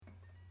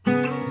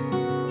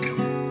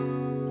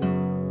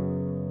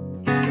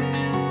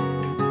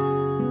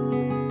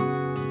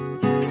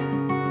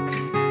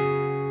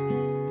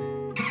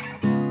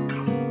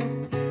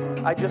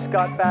I just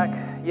got back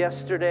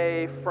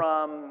yesterday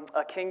from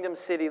a Kingdom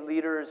City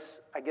Leaders,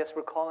 I guess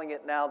we're calling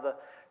it now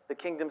the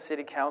Kingdom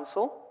City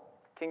Council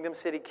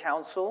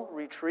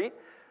retreat.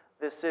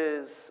 This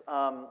is,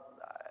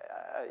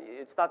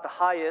 it's not the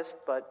highest,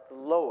 but the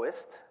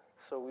lowest.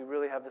 So we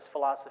really have this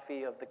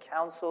philosophy of the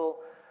council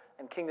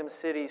and Kingdom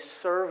City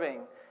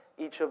serving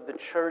each of the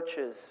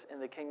churches in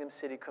the Kingdom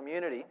City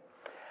community.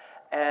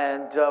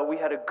 And we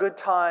had a good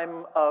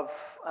time of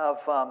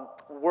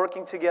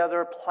working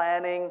together,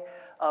 planning.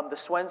 The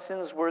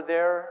Swensons were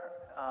there,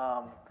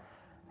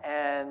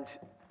 and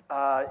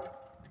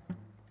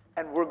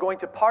we're going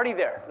to party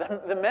there.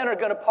 The men are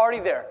going to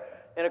party there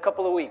in a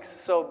couple of weeks.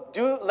 So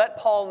do let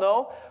Paul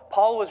know.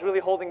 Paul was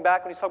really holding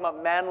back when he's talking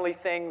about manly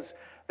things.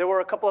 There were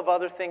a couple of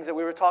other things that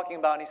we were talking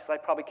about, and he says, I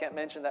probably can't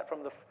mention that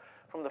from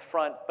the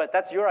front, but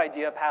that's your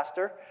idea,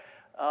 Pastor.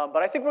 But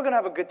I think we're going to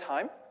have a good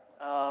time.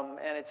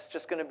 And it's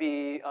just going to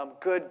be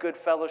good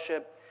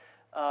fellowship,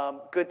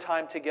 good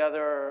time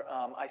together.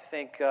 I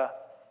think,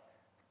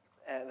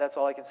 and that's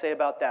all I can say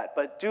about that.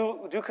 But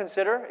do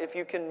consider, if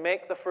you can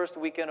make the first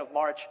weekend of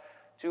March,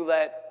 do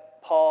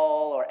let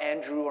Paul or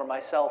Andrew or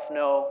myself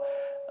know.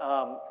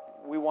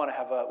 We want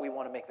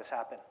to make this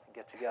happen and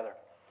get together.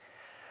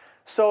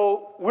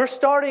 So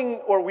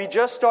we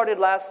just started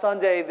last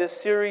Sunday this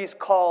series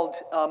called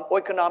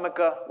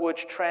Oikonomika,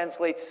 which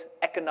translates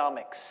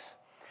economics.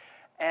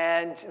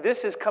 And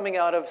this is coming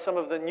out of some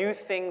of the new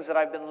things that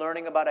I've been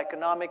learning about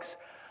economics.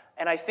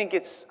 And I think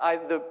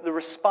the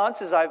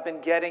responses I've been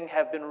getting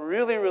have been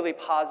really, really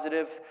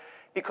positive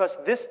because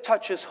this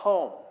touches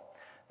home.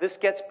 This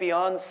gets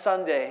beyond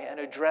Sunday and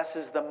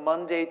addresses the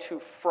Monday to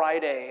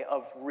Friday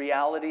of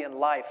reality and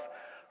life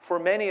for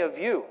many of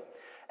you.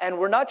 And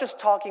we're not just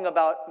talking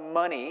about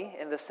money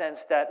in the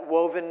sense that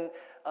Woven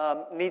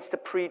needs to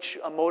preach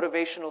a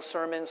motivational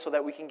sermon so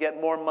that we can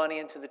get more money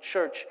into the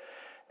church.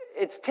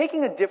 It's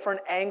taking a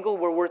different angle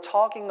where we're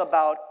talking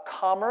about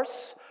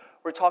commerce,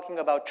 we're talking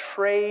about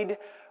trade,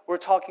 we're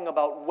talking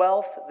about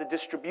wealth, the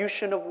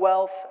distribution of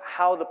wealth,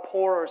 how the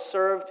poor are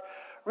served.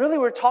 Really,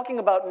 we're talking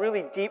about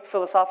really deep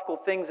philosophical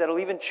things that'll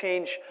even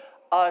change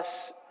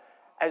us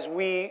as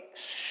we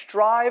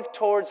strive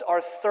towards our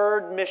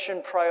third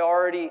mission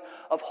priority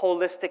of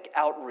holistic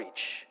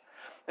outreach.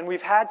 And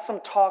we've had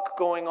some talk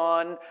going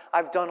on.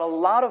 I've done a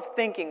lot of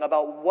thinking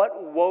about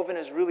what Woven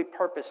is really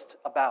purposed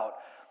about.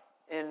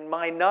 In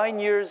my 9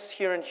 years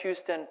here in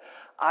Houston,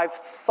 I've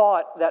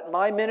thought that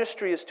my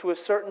ministry is to a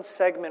certain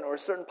segment or a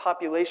certain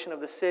population of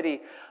the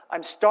city.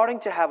 I'm starting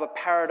to have a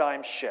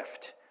paradigm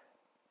shift,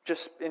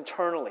 just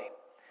internally,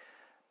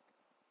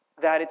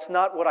 that it's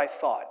not what I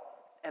thought,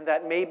 and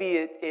that maybe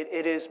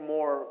it is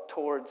more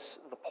towards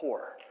the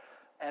poor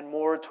and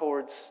more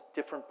towards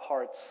different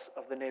parts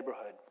of the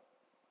neighborhood.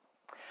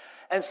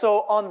 And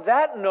so on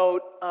that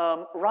note,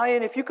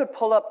 Ryan, if you could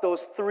pull up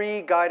those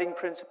 3 guiding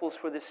principles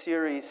for this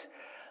series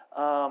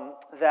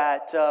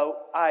that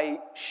I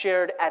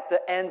shared at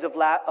the end of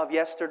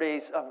last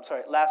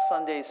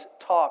Sunday's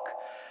talk.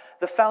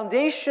 The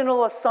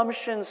foundational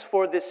assumptions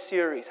for this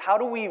series. How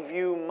do we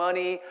view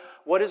money?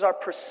 What is our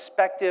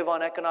perspective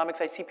on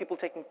economics? I see people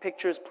taking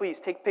pictures. Please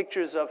take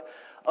pictures of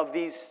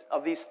these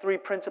 3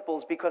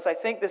 principles, because I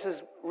think this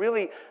is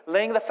really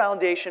laying the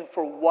foundation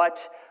for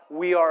what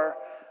we are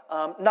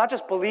not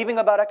just believing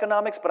about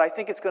economics, but I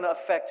think it's going to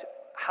affect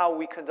how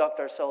we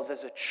conduct ourselves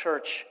as a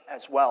church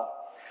as well.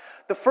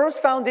 The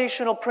first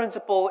foundational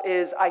principle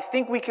is, I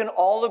think we can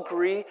all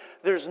agree,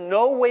 there's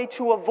no way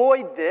to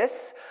avoid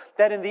this,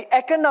 that in the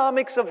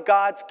economics of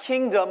God's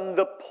kingdom,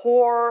 the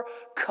poor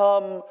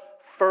come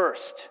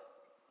first.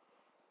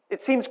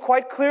 It seems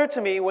quite clear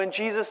to me when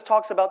Jesus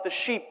talks about the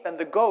sheep and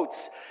the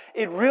goats,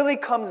 it really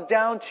comes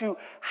down to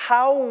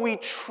how we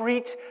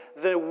treat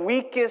the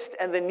weakest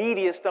and the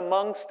neediest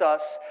amongst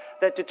us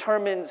that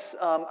determines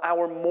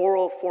our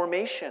moral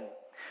formation.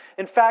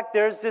 In fact,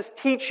 there's this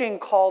teaching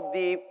called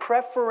the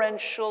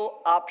preferential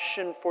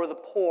option for the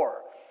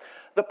poor.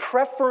 The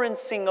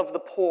preferencing of the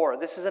poor.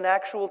 This is an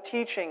actual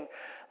teaching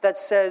that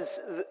says,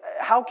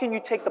 how can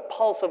you take the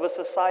pulse of a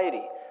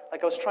society?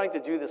 Like I was trying to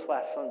do this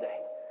last Sunday.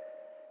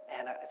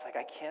 And it's like,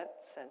 I can't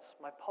sense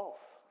my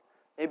pulse.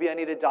 Maybe I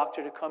need a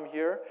doctor to come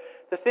here.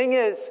 The thing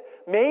is,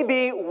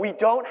 maybe we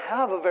don't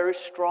have a very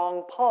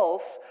strong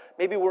pulse.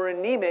 Maybe we're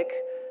anemic.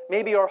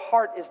 Maybe our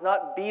heart is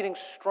not beating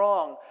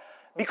strong.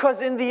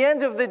 Because in the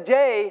end of the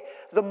day,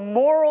 the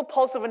moral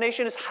pulse of a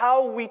nation is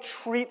how we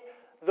treat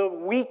the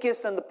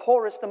weakest and the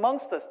poorest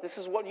amongst us. This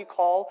is what you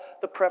call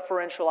the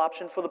preferential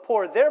option for the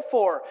poor.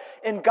 Therefore,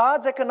 in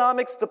God's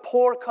economics, the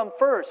poor come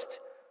first.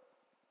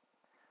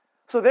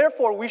 So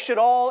therefore, we should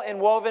all, in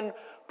Woven,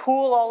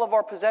 pool all of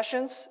our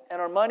possessions and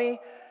our money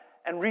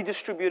and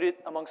redistribute it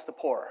amongst the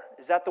poor.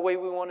 Is that the way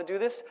we want to do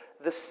this?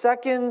 The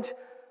second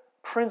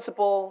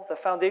principle, the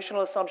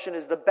foundational assumption,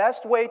 is the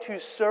best way to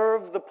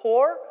serve the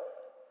poor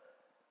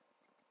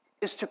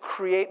is to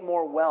create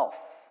more wealth.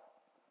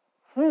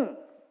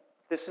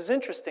 This is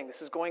interesting.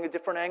 This is going a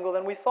different angle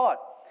than we thought.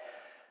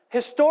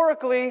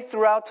 Historically,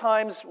 throughout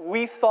times,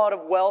 we thought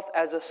of wealth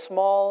as a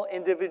small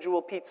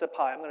individual pizza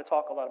pie. I'm going to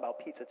talk a lot about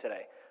pizza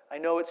today. I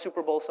know it's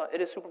Super Bowl Sunday.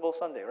 It is Super Bowl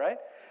Sunday, right?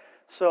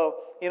 So,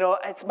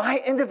 it's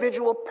my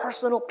individual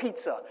personal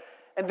pizza.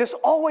 And this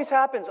always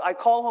happens. I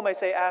call home, I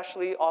say,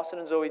 Ashley, Austin,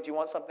 and Zoe, do you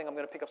want something? I'm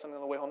going to pick up something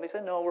on the way home. They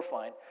say, no, we're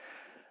fine.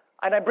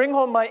 And I bring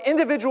home my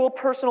individual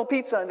personal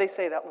pizza, and they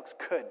say, that looks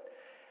good.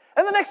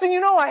 And the next thing you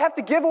know, I have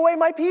to give away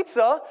my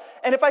pizza.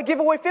 And if I give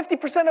away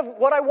 50% of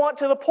what I want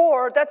to the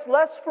poor, that's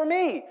less for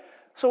me.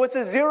 So it's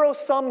a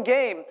zero-sum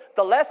game.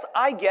 The less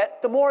I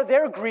get, the more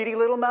their greedy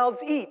little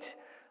mouths eat.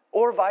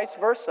 Or vice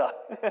versa.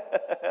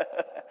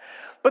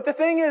 But the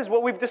thing is,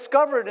 what we've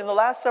discovered in the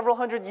last several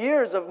hundred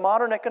years of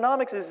modern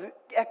economics is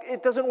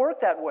it doesn't work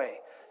that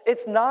way.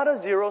 It's not a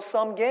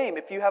zero-sum game.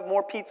 If you have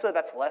more pizza,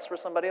 that's less for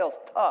somebody else.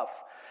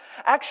 Tough.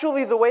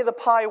 Actually, the way the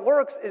pie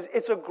works is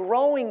it's a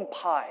growing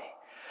pie.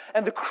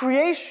 And the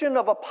creation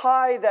of a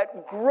pie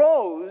that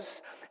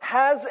grows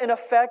has an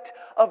effect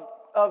of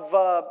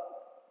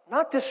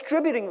not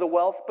distributing the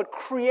wealth, but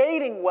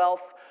creating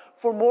wealth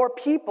for more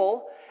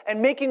people and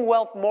making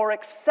wealth more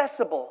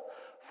accessible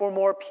for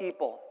more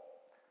people.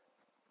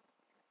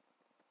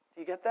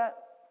 Do you get that?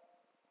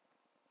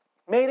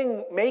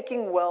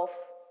 Making wealth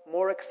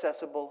more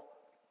accessible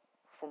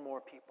for more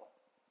people.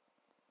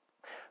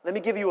 Let me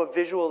give you a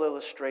visual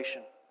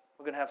illustration.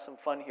 We're going to have some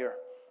fun here.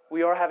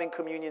 We are having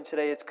communion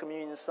today. It's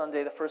Communion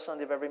Sunday, the first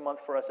Sunday of every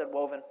month for us at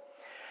Woven.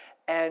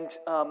 And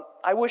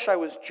I wish I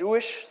was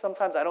Jewish.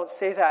 Sometimes I don't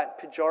say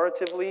that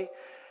pejoratively,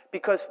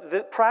 because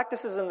the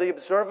practices and the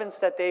observance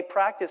that they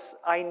practice,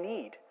 I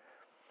need.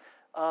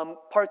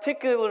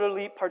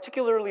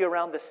 Particularly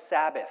around the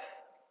Sabbath.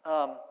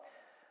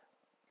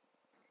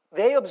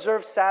 They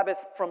observe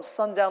Sabbath from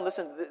sundown,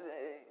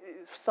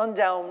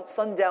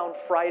 sundown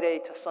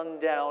Friday to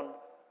sundown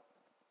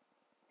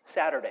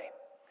Saturday.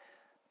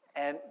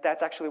 And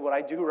that's actually what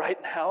I do right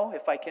now.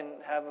 If I can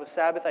have a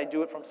Sabbath, I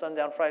do it from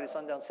sundown Friday to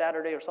sundown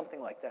Saturday or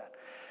something like that.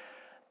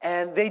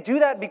 And they do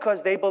that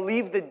because they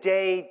believe the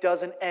day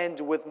doesn't end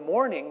with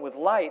morning, with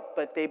light,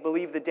 but they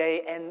believe the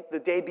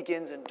day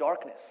begins in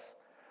darkness.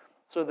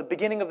 So the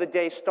beginning of the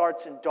day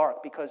starts in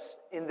dark, because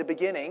in the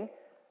beginning,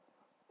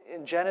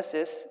 in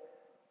Genesis,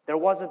 there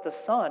wasn't the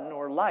sun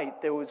or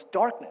light, there was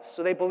darkness.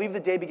 So they believe the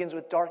day begins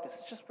with darkness.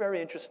 It's just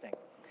very interesting.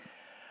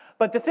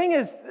 But the thing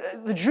is,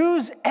 the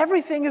Jews,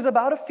 everything is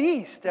about a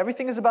feast.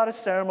 Everything is about a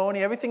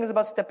ceremony. Everything is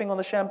about stepping on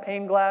the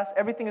champagne glass.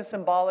 Everything is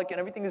symbolic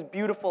and everything is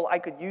beautiful. I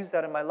could use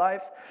that in my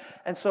life.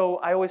 And so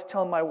I always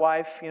tell my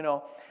wife,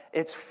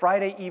 it's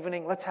Friday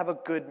evening, let's have a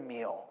good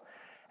meal.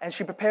 And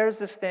she prepares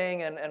this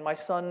thing, and my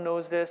son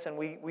knows this, and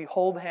we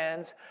hold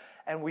hands,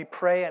 and we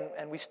pray,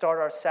 and we start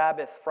our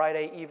Sabbath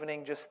Friday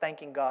evening just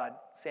thanking God,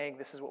 saying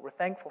this is what we're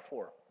thankful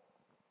for.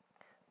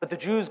 But the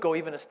Jews go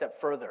even a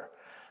step further.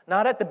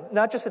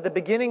 Not just at the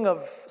beginning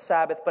of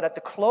Sabbath, but at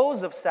the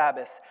close of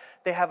Sabbath,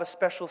 they have a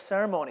special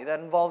ceremony that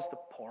involves the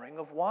pouring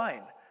of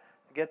wine.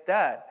 Get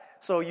that?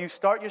 So you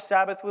start your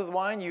Sabbath with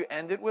wine, you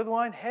end it with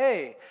wine.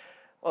 Hey,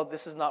 well,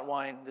 this is not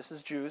wine, this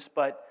is juice,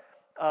 but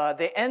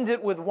they end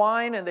it with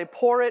wine and they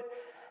pour it,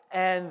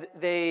 and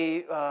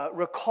they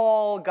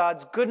recall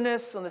God's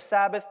goodness on the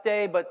Sabbath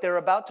day, but they're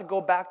about to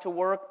go back to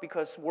work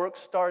because work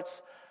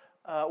starts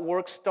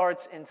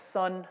in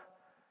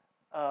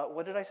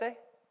what did I say?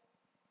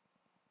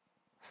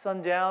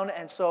 Sundown,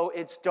 and so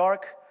it's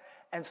dark.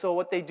 And so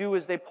what they do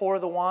is they pour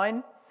the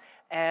wine,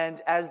 and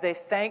as they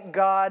thank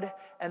God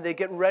and they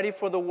get ready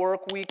for the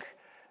work week,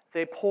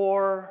 they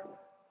pour,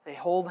 they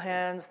hold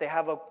hands, they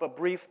have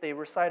they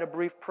recite a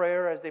brief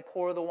prayer as they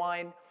pour the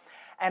wine.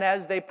 And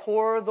as they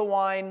pour the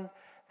wine,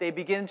 they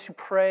begin to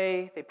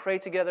pray. They pray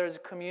together as a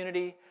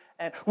community.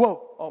 And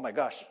whoa, oh my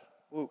gosh.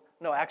 Ooh.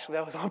 No, actually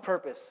that was on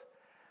purpose.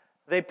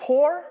 They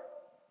pour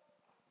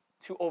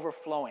to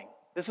overflowing.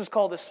 This is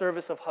called the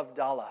service of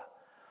Havdalah.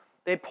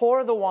 They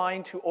pour the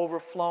wine to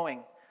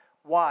overflowing.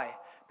 Why?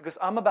 Because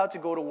I'm about to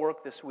go to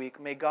work this week.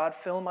 May God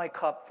fill my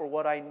cup for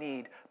what I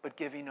need, but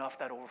give enough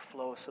that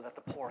overflows so that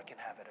the poor can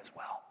have it as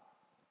well.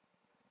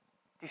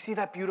 Do you see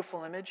that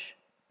beautiful image?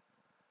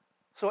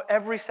 So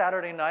every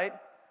Saturday night,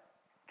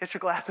 get your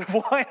glass of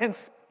wine and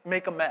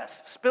make a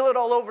mess. Spill it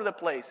all over the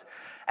place.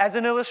 As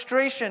an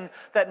illustration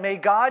that may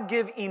God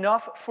give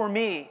enough for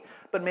me,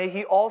 but may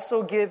He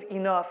also give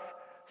enough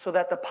so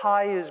that the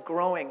pie is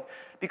growing.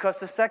 Because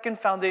the second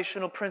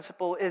foundational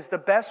principle is the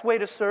best way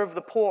to serve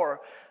the poor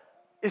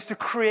is to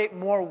create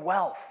more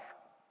wealth.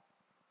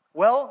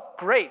 Well,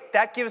 great.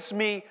 That gives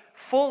me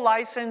full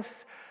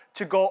license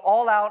to go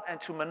all out and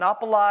to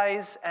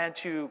monopolize and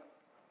to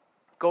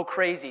go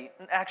crazy.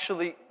 And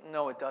actually,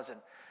 no, it doesn't.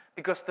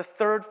 Because the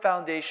third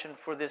foundation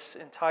for this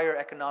entire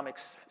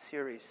economics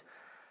series,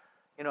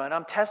 and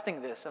I'm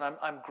testing this, and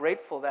I'm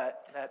grateful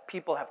that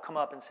people have come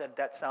up and said,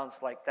 that sounds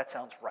right.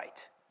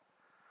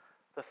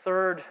 The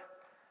third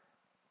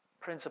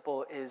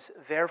principle is,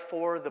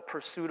 therefore, the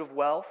pursuit of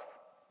wealth.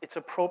 It's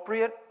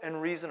appropriate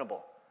and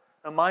reasonable.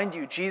 Now, mind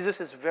you,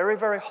 Jesus is very,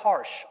 very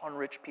harsh on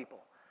rich people.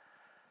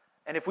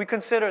 And if we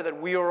consider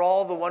that we are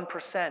all the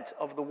 1%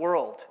 of the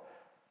world,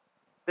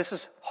 this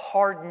is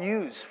hard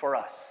news for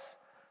us,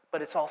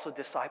 but it's also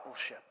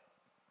discipleship.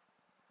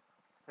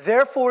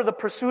 Therefore, the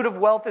pursuit of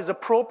wealth is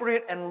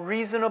appropriate and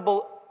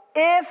reasonable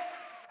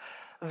if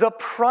the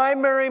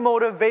primary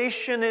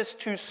motivation is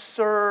to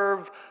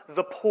serve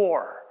the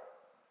poor.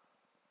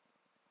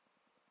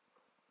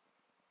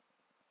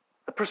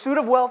 The pursuit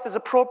of wealth is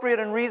appropriate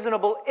and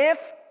reasonable if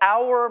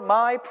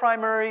my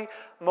primary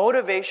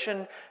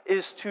motivation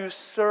is to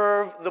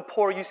serve the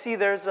poor. You see,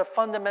 there's a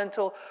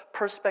fundamental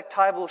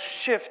perspectival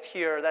shift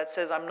here that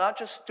says, I'm not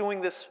just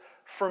doing this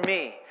for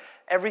me.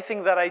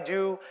 Everything that I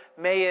do,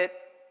 may it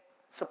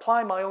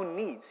supply my own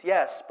needs,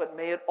 yes, but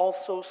may it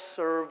also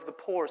serve the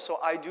poor. So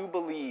I do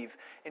believe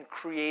in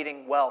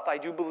creating wealth. I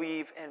do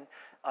believe in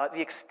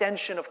the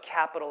extension of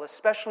capital,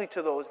 especially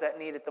to those that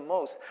need it the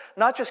most.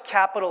 Not just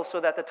capital so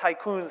that the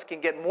tycoons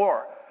can get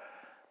more,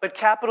 but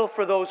capital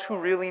for those who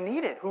really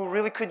need it, who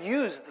really could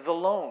use the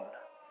loan.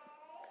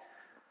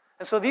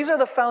 And so these are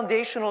the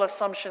foundational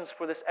assumptions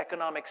for this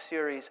economic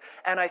series.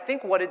 And I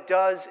think what it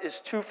does is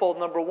twofold.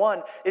 Number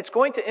one, it's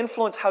going to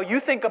influence how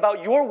you think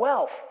about your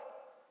wealth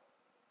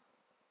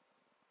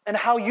and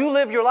how you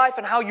live your life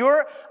and how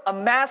you're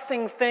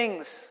amassing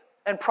things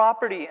and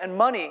property and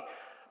money.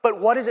 But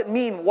what does it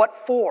mean? What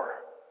for?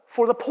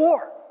 For the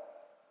poor.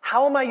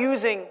 How am I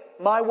using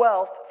my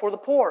wealth for the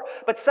poor?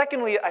 But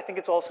secondly, I think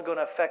it's also going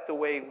to affect the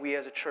way we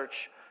as a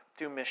church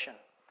do mission.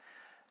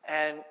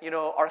 And,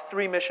 our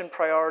 3 mission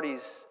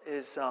priorities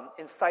is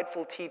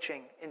insightful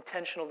teaching,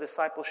 intentional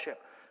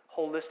discipleship,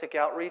 holistic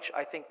outreach.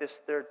 I think this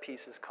third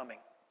piece is coming.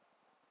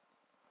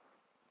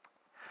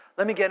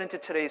 Let me get into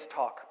today's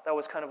talk. That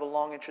was kind of a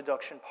long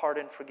introduction.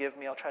 Pardon, forgive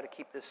me. I'll try to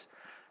keep this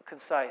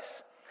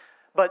concise.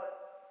 But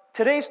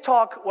today's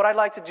talk, what I'd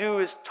like to do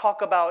is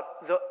talk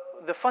about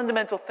the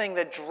fundamental thing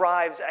that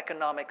drives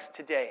economics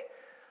today.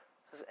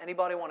 Does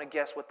anybody want to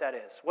guess what that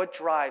is? What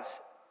drives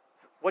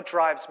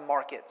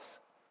markets?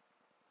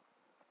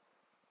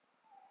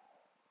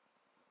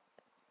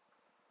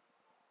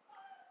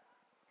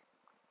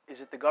 Is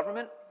it the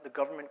government? The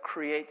government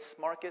creates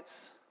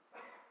markets.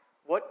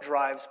 What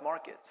drives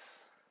markets?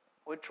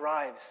 What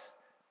drives?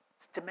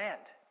 It's demand.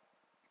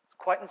 It's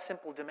quite and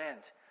simple demand.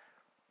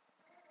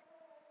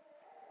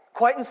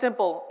 Quite and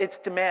simple, it's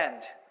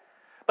demand.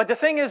 But the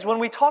thing is, when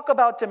we talk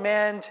about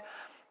demand,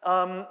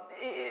 our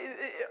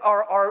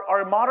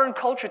modern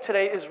culture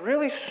today is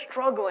really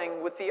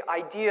struggling with the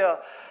idea,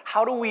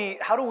 how do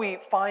we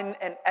find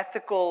an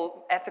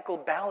ethical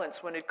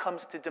balance when it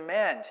comes to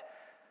demand?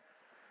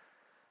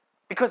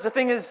 Because the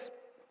thing is,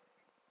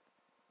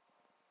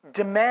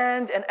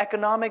 demand and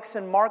economics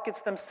and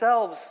markets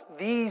themselves,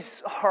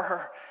 these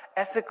are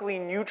ethically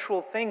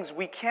neutral things.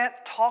 We can't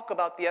talk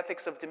about the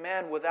ethics of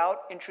demand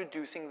without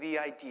introducing the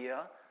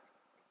idea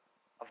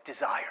of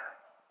desire.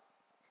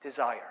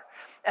 Desire.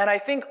 And I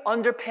think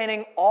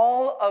underpinning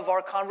all of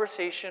our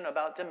conversation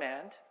about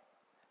demand,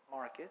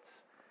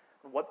 markets,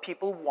 what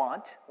people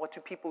want, what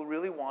do people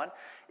really want,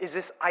 is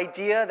this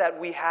idea that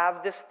we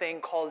have this thing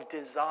called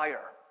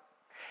desire.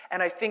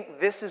 And I think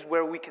this is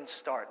where we can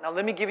start. Now,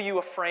 let me give you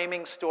a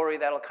framing story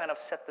that'll kind of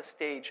set the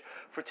stage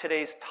for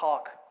today's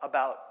talk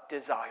about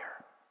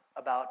desire,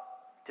 about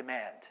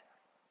demand.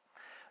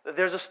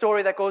 There's a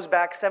story that goes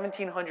back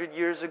 1,700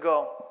 years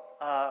ago,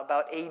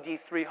 about AD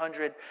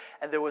 300,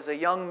 and there was a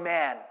young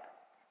man.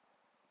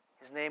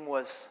 His name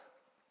was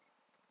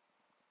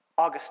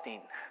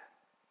Augustine.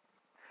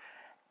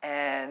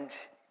 And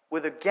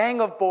with a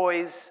gang of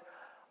boys,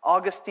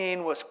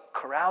 Augustine was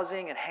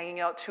carousing and hanging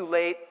out too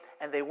late.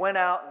 And they went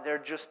out, and they're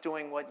just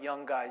doing what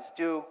young guys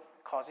do,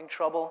 causing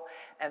trouble.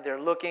 And they're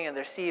looking, and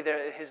they see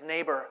his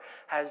neighbor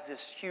has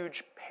this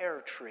huge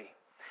pear tree.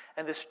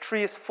 And this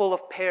tree is full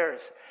of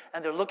pears.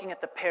 And they're looking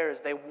at the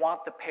pears. They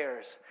want the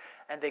pears.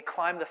 And they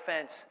climb the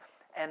fence.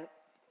 And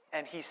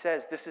he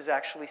says, this is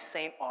actually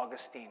St.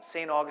 Augustine.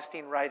 St.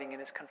 Augustine writing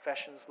in his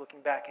Confessions, looking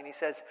back. And he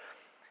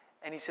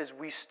says,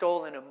 we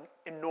stole an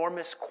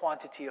enormous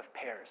quantity of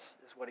pears,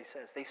 is what he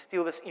says. They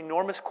steal this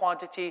enormous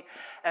quantity,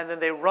 and then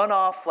they run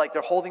off like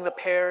they're holding the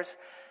pears,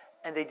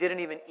 and they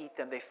didn't even eat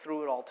them. They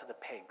threw it all to the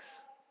pigs.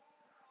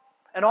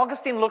 And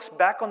Augustine looks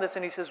back on this,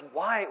 and he says,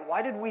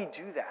 why did we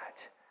do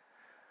that?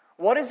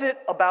 What is it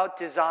about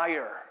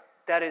desire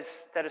that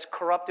is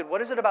corrupted?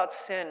 What is it about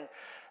sin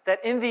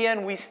that in the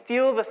end we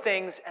steal the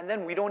things, and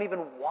then we don't even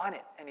want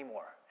it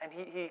anymore? And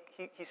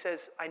he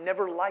says, I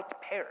never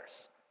liked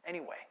pears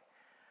anyway.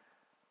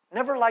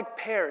 Never liked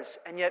pears,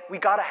 and yet we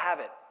got to have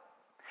it.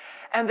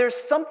 And there's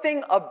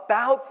something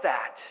about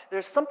that.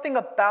 There's something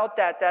about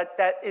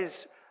that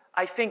is,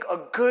 I think, a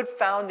good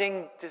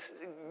founding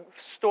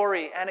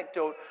story,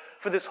 anecdote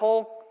for this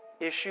whole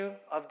issue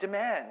of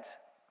demand.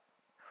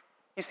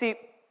 You see, a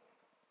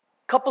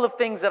couple of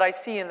things that I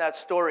see in that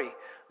story.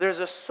 There's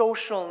a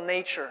social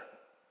nature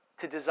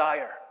to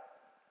desire.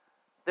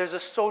 There's a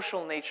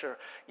social nature.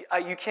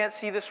 You can't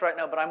see this right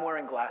now, but I'm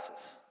wearing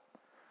glasses.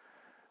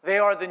 They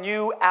are the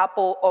new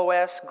Apple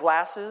OS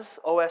glasses,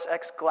 OS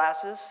X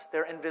glasses.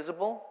 They're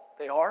invisible.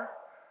 They are.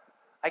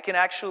 I can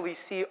actually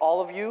see all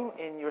of you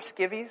in your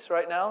skivvies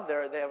right now. They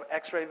have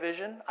X-ray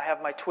vision. I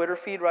have my Twitter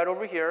feed right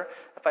over here.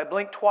 If I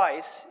blink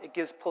twice,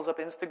 it pulls up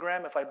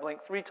Instagram. If I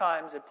blink 3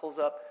 times, it pulls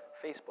up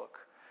Facebook.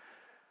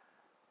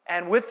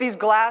 And with these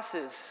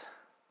glasses,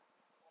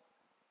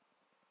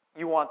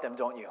 you want them,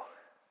 don't you?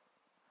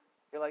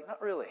 You're like,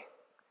 not really.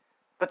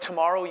 But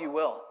tomorrow you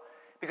will.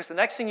 Because the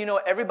next thing you know,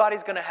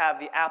 everybody's going to have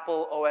the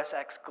Apple OS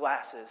X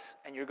glasses,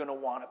 and you're going to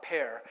want a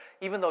pair,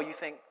 even though you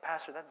think,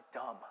 Pastor, that's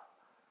dumb.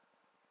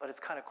 But it's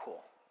kind of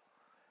cool.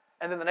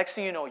 And then the next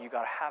thing you know, you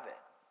got to have it.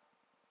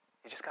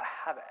 You just got to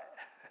have it.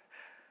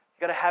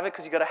 You got to have it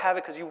because you got to have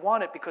it because you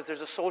want it, because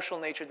there's a social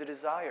nature to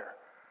desire.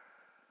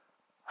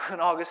 And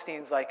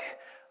Augustine's like,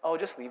 oh,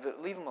 just leave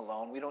them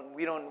alone. We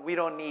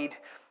don't need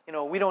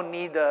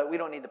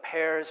the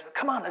pears.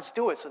 Come on, let's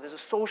do it. So there's a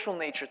social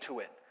nature to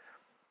it.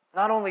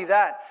 Not only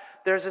that,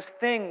 there's this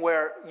thing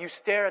where you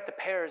stare at the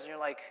pears and you're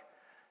like,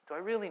 do I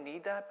really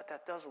need that? But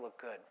that does look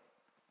good.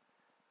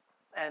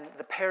 And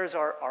the pears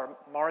are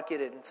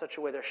marketed in such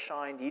a way, they're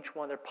shined, each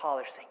one they're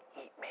polished, saying,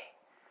 eat me.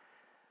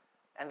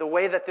 And the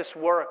way that this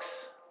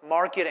works,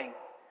 marketing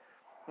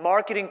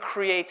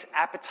creates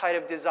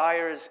appetitive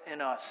desires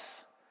in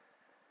us.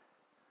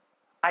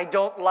 I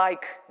don't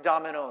like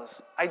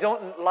Domino's. I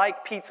don't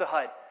like Pizza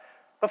Hut.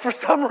 But for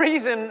some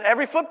reason,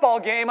 every football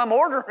game, I'm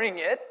ordering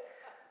it.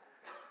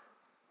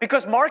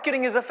 Because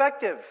marketing is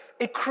effective.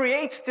 It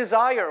creates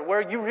desire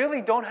where you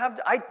really don't have...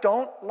 I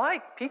don't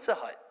like Pizza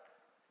Hut.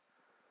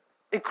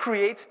 It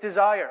creates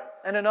desire.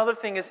 And another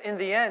thing is, in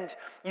the end,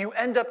 you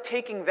end up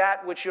taking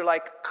that which you're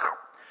like,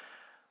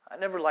 I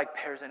never liked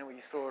pears anyway,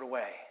 you throw it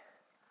away.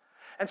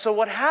 And so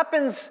what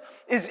happens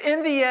is,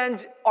 in the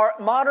end, our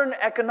modern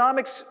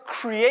economics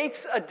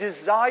creates a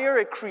desire,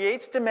 it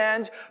creates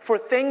demand for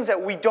things that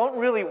we don't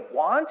really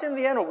want in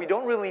the end, or we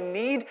don't really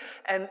need.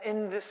 And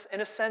in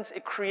a sense,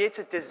 it creates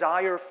a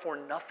desire for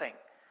nothing.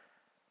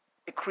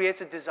 It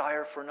creates a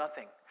desire for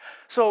nothing.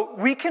 So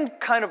we can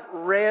kind of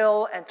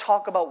rail and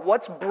talk about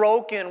what's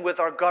broken with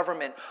our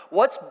government,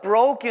 what's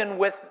broken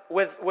with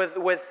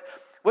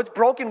what's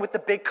broken with the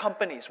big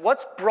companies,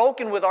 what's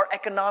broken with our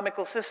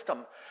economical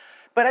system.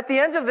 But at the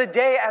end of the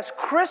day, as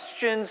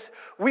Christians,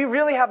 we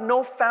really have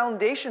no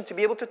foundation to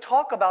be able to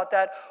talk about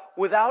that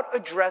without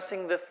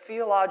addressing the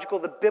theological,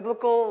 the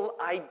biblical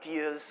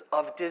ideas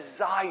of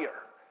desire.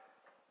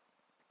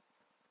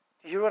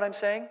 Do you hear what I'm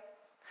saying?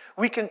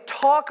 We can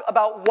talk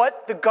about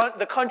what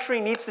the country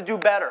needs to do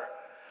better.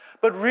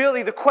 But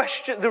really,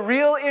 the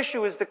real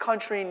issue is the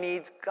country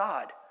needs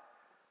God.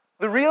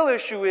 The real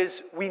issue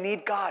is we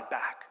need God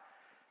back.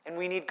 And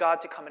we need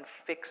God to come and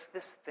fix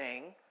this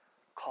thing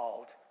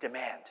called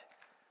demand.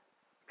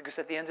 Because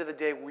at the end of the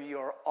day, we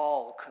are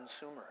all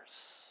consumers.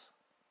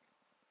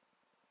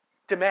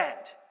 Demand.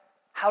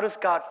 How does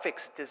God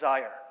fix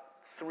desire?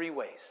 3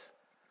 ways.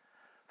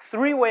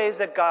 3 ways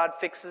that God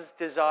fixes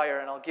desire,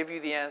 and I'll give you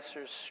the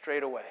answers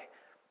straight away.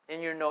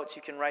 In your notes,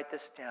 you can write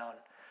this down.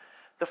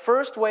 The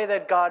first way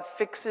that God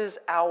fixes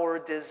our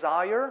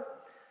desire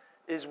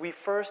is we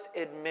first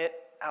admit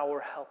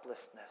our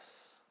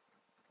helplessness.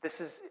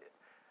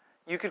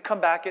 You could come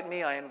back at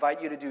me, I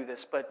invite you to do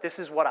this, but this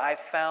is what I've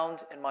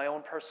found in my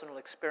own personal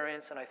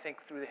experience, and I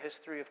think through the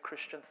history of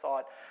Christian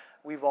thought,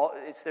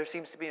 there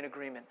seems to be an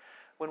agreement.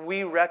 When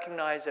we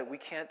recognize that we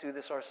can't do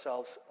this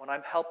ourselves, when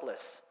I'm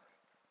helpless,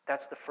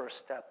 that's the first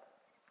step.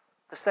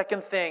 The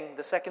second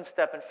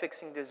step in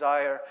fixing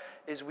desire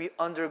is we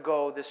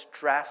undergo this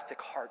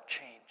drastic heart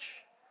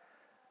change.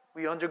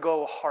 We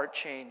undergo a heart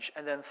change,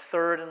 and then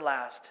third and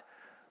last,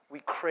 we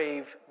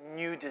crave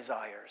new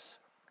desires.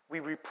 We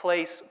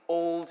replace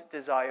old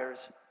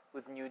desires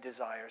with new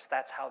desires.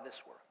 That's how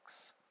this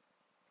works.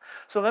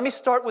 So let me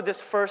start with this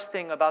first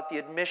thing about the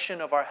admission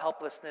of our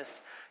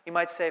helplessness. You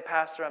might say,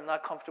 Pastor, I'm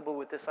not comfortable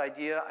with this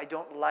idea.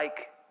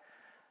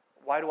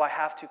 Why do I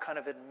have to kind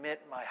of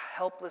admit my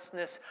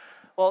helplessness?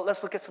 Well,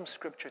 let's look at some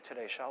scripture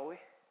today, shall we?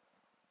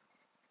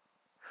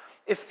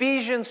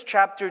 Ephesians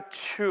chapter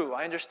 2.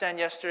 I understand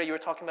yesterday you were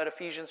talking about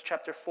Ephesians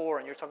chapter 4,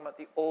 and you were talking about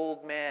the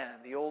old man,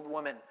 the old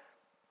woman.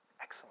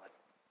 Excellent.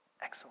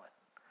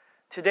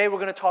 Today we're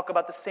going to talk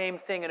about the same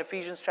thing in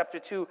Ephesians chapter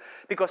 2,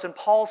 because in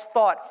Paul's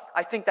thought,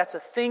 I think that's a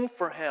thing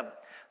for him.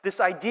 This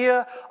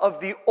idea of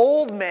the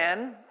old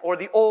man, or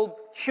the old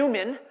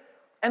human,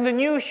 and the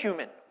new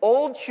human.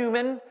 Old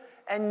human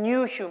and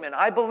new human.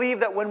 I believe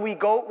that when we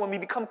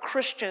become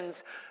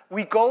Christians,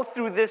 we go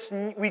through this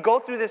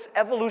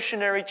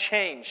evolutionary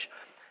change.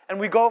 And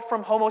we go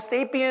from Homo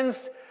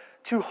sapiens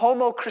to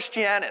Homo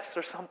Christianus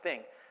or something.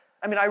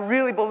 I mean, I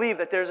really believe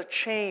that there's a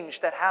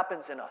change that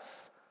happens in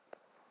us.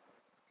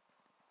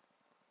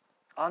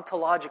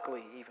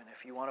 Ontologically, even,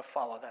 if you want to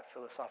follow that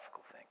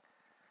philosophical thing.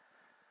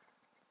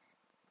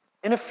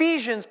 In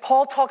Ephesians,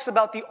 Paul talks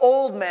about the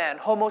old man,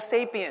 Homo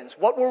sapiens.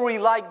 What were we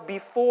like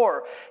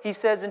before? He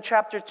says in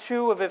chapter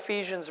 2 of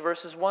Ephesians,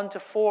 verses 1 to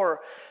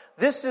 4,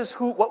 this is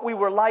what we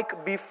were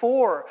like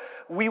before.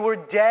 We were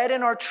dead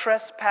in our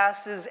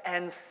trespasses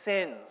and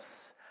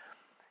sins.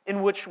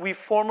 in which we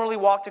formerly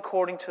walked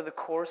according to the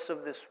course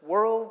of this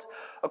world,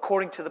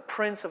 according to the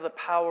prince of the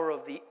power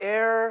of the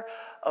air,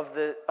 of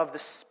the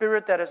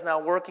spirit that is now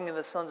working in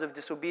the sons of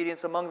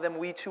disobedience. Among them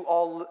we too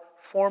all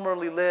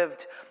formerly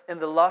lived in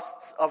the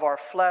lusts of our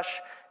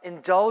flesh,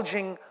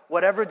 indulging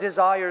whatever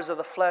desires of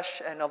the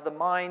flesh and of the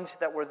mind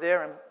that were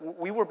there. And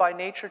we were by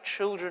nature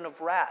children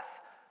of wrath,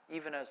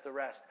 even as the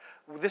rest.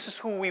 This is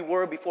who we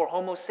were before,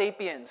 Homo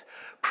sapiens.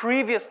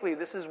 Previously,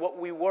 this is what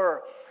we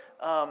were.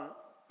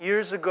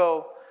 Years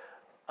ago,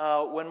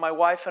 when my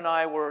wife and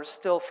I were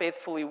still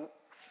faithfully,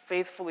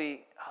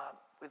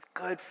 with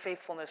good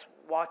faithfulness,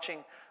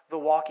 watching The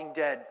Walking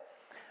Dead,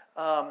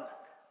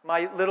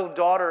 my little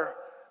daughter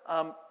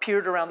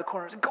peered around the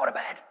corner and said, "Go to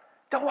bed.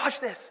 Don't watch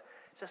this."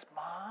 She says,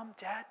 "Mom,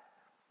 Dad,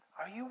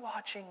 are you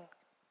watching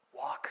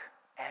Walk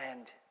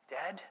and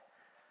Dead?"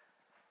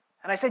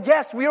 And I said,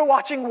 "Yes, we are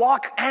watching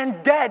Walk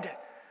and Dead.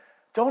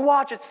 Don't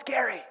watch, it's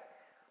scary."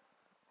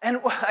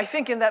 And I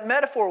think in that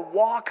metaphor,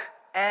 walk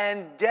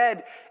and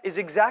dead is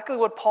exactly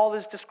what Paul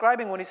is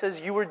describing when he says,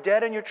 you were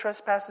dead in your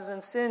trespasses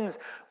and sins.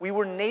 We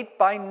were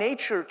by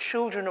nature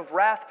children of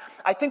wrath.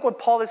 I think what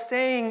Paul is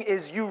saying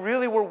is you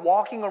really were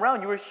walking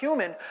around. You were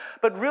human,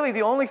 but really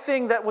the only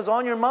thing that was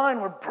on your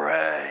mind were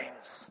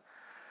brains.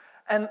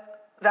 And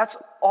that's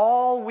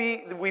all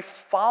we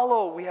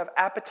follow. We have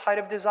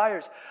appetitive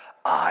desires.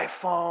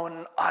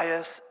 iPhone,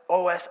 OS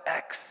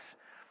X,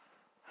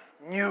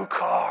 new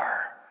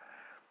car,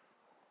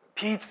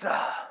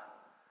 pizza,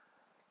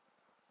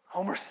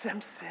 Homer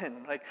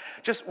Simpson,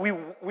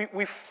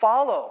 we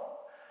follow.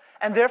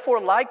 And therefore,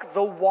 like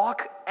the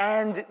walk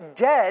and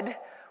dead,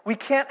 we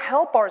can't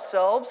help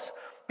ourselves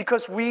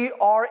because we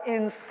are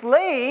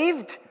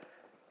enslaved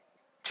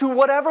to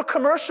whatever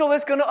commercial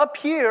is going to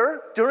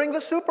appear during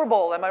the Super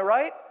Bowl. Am I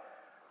right?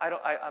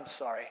 I'm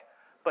sorry,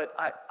 but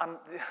I'm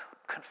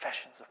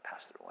Confessions of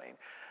Pastor Wayne.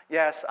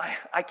 Yes,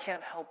 I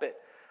can't help it.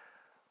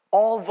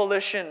 All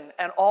volition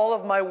and all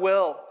of my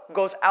will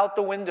goes out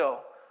the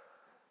window.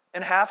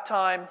 In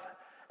halftime,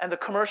 and the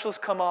commercials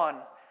come on,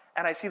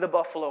 and I see the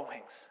buffalo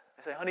wings.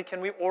 I say, "Honey,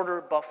 can we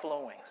order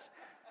buffalo wings?"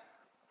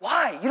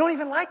 Why? You don't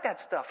even like that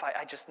stuff.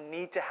 I just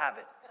need to have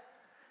it.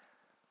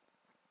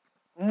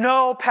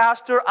 No,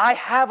 Pastor, I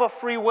have a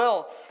free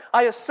will.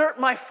 I assert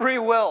my free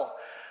will.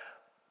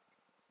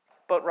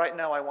 But right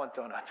now I want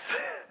donuts.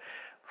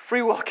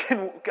 Free will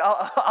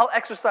I'll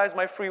exercise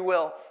my free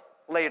will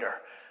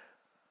later.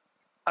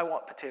 I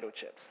want potato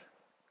chips.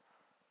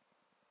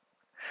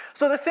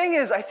 So the thing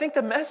is, I think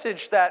the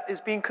message that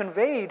is being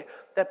conveyed,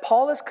 that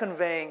Paul is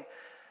conveying,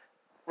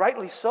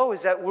 rightly so,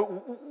 is that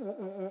we're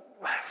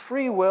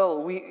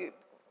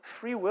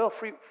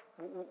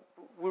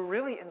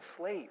really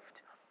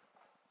enslaved.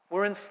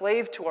 We're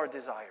enslaved to our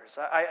desires.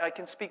 I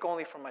can speak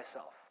only for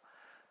myself.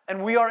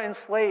 And we are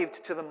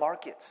enslaved to the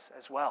markets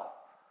as well.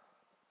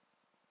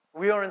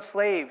 We are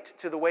enslaved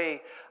to the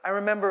way, I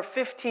remember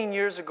 15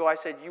 years ago, I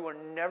said, you are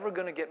never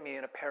going to get me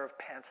in a pair of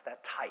pants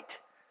that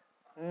tight.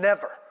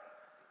 Never.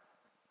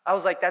 I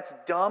was like, that's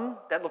dumb.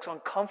 That looks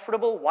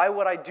uncomfortable. Why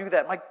would I do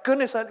that? My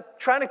goodness, I'm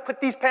trying to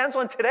put these pants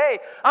on today.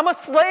 I'm a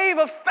slave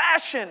of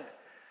fashion.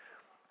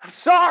 I'm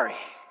sorry.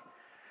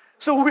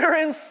 So we're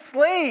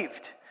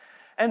enslaved.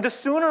 And the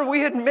sooner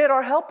we admit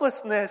our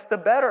helplessness, the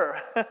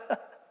better.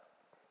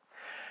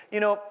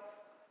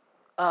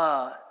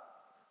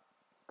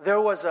 There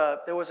was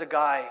a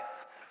guy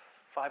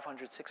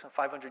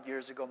 500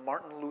 years ago,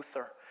 Martin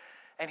Luther,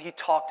 and he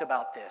talked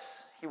about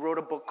this. He wrote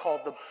a book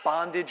called The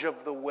Bondage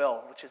of the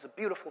Will, which is a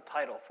beautiful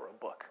title for a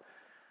book.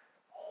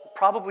 Will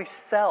probably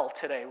sell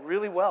today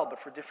really well, but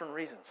for different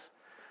reasons.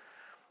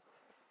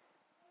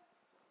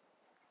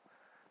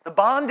 The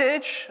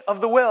Bondage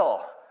of the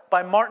Will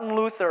by Martin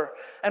Luther.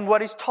 And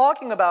what he's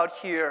talking about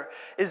here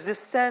is this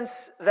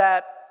sense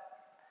that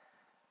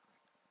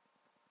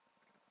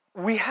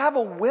we have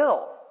a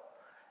will,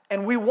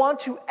 and we want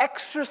to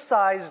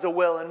exercise the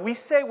will, and we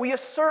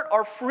assert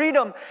our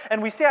freedom,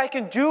 and we say, I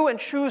can do and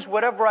choose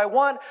whatever I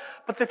want.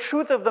 But the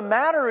truth of the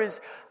matter is,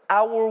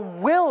 our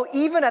will,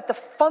 even at the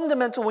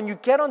fundamental, when you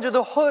get under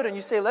the hood and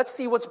you say, let's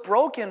see what's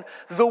broken,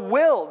 the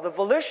will, the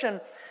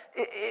volition,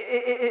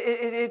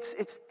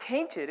 it's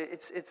tainted.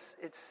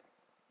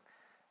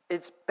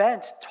 It's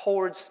bent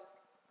towards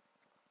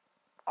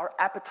our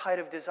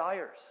appetitive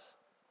desires.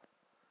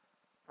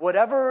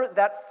 Whatever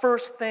that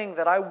first thing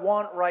that I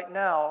want right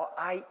now,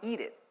 I eat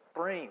it.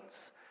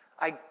 Brains.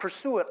 I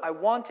pursue it. I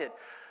want it.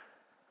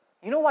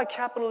 You know why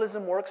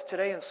capitalism works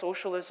today and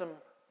socialism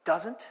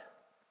doesn't?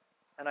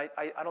 And I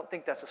don't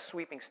think that's a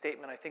sweeping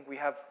statement. I think we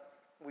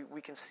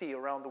can see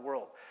around the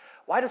world.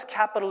 Why does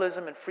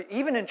capitalism and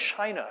even in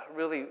China,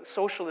 really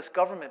socialist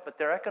government, but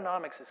their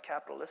economics is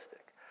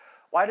capitalistic.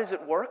 Why does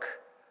it work?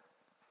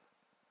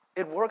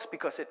 It works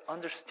because it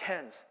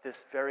understands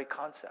this very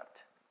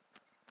concept.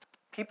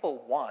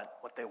 People want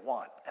what they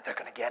want, and they're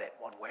going to get it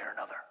one way or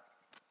another.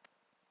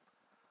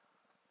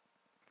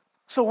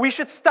 So we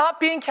should stop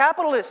being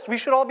capitalists. We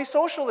should all be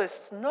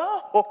socialists.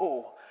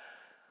 No.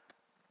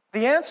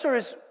 The answer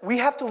is we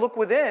have to look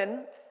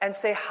within and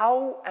say,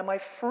 how am I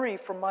free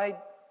from my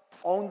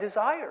own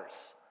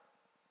desires?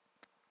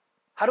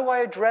 How do I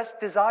address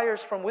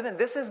desires from within?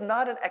 This is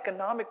not an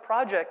economic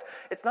project.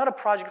 It's not a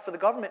project for the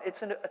government.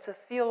 It's a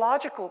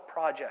theological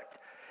project.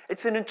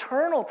 It's an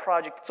internal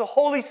project. It's a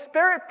Holy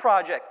Spirit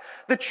project.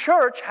 The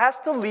church has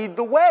to lead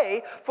the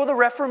way for the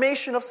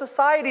reformation of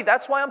society.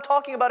 That's why I'm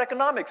talking about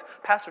economics.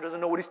 Pastor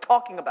doesn't know what he's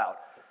talking about.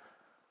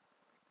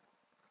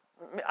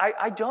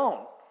 I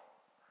don't.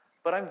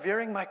 But I'm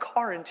veering my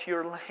car into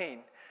your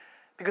lane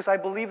because I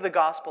believe the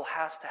gospel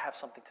has to have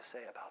something to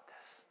say about this.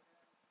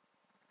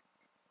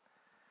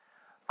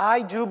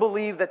 I do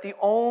believe that the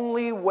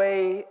only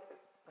way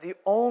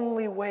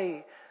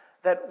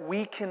that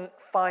we can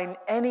find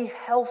any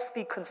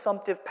healthy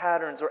consumptive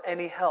patterns or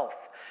any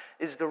health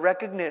is the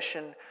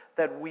recognition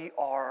that we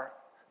are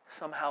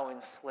somehow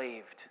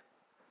enslaved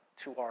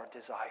to our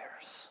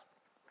desires.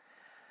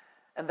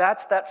 And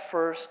that's that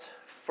first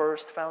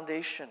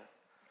foundation.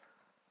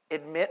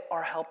 Admit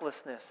our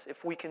helplessness.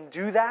 If we can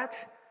do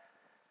that,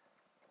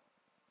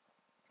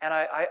 and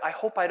I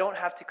hope I don't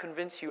have to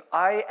convince you,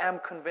 I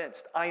am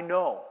convinced. I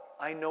know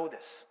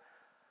this.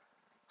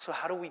 So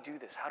how do we do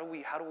this? How do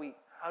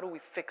we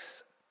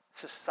fix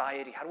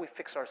society? How do we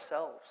fix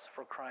ourselves,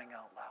 for crying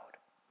out loud?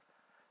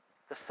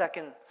 The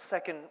second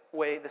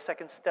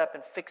step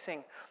in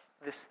fixing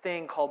this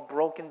thing called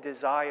broken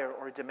desire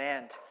or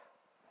demand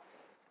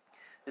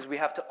is we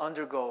have to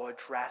undergo a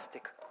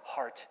drastic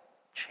heart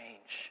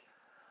change.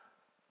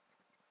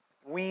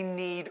 We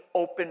need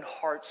open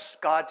hearts,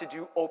 God to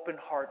do open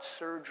heart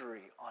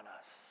surgery on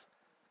us.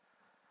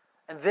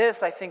 And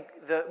this, I think,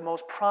 the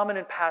most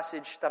prominent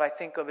passage that I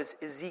think of is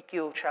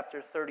Ezekiel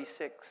chapter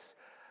 36,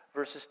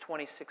 verses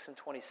 26 and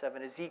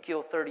 27.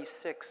 Ezekiel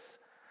 36,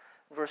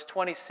 verse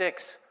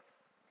 26.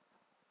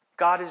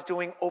 God is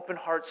doing open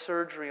heart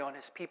surgery on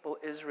his people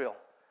Israel.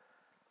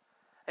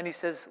 And he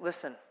says,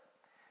 listen,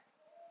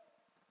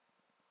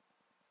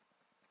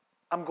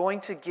 I'm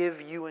going to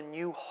give you a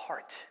new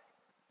heart.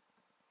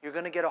 You're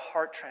going to get a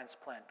heart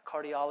transplant.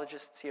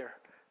 Cardiologists here,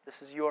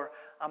 this is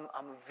I'm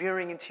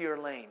veering into your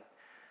lane.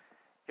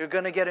 You're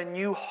going to get a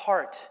new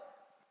heart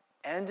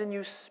and a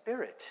new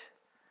spirit.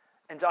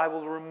 And I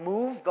will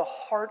remove the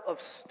heart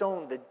of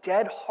stone, the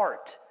dead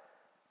heart,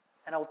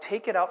 and I'll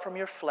take it out from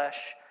your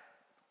flesh,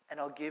 and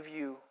I'll give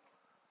you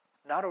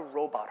not a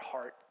robot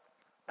heart,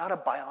 not a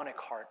bionic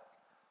heart.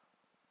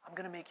 I'm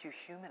going to make you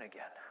human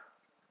again.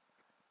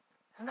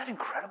 Isn't that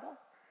incredible?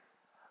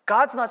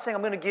 God's not saying,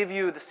 I'm going to give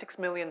you the $6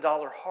 million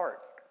heart.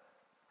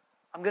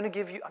 I'm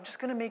just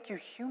going to make you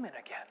human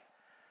again.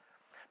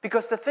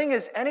 Because the thing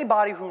is,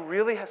 anybody who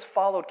really has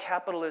followed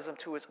capitalism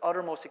to its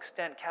uttermost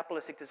extent,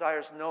 capitalistic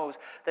desires, knows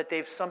that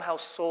they've somehow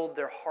sold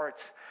their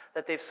hearts,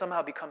 that they've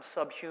somehow become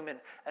subhuman,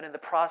 and in the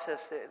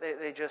process,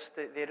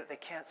 they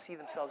can't see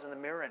themselves in the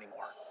mirror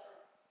anymore.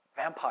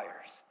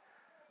 Vampires.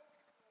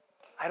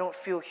 I don't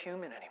feel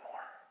human anymore.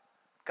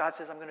 God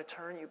says, I'm going to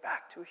turn you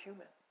back to a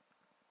human.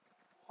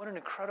 What an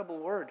incredible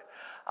word.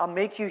 I'll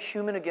make you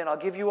human again. I'll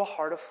give you a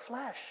heart of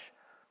flesh.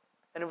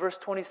 And in verse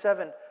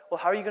 27, well,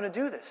 how are you going to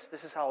do this?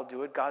 This is how I'll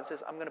do it. God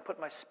says, I'm going to put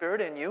my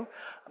spirit in you.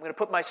 I'm going to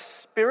put my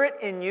spirit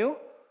in you.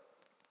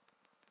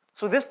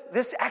 So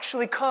this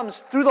actually comes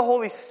through the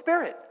Holy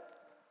Spirit.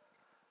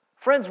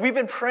 Friends, we've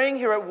been praying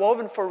here at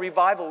Woven for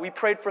revival. We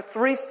prayed for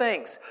 3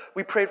 things.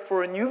 We prayed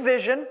for a new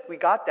vision. We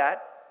got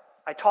that.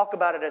 I talk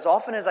about it as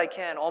often as I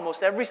can.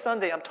 Almost every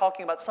Sunday I'm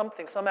talking about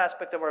something, some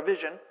aspect of our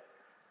vision.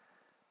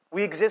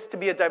 We exist to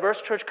be a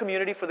diverse church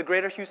community for the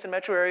greater Houston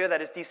metro area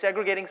that is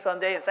desegregating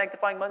Sunday and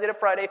sanctifying Monday to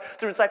Friday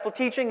through insightful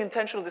teaching,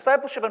 intentional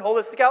discipleship, and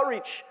holistic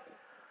outreach.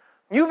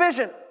 New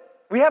vision.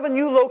 We have a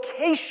new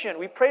location.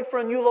 We prayed for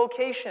a new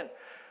location.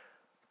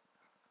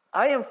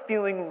 I am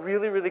feeling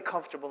really, really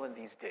comfortable in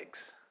these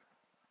digs.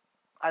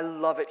 I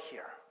love it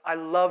here. I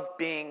love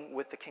being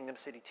with the Kingdom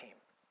City team.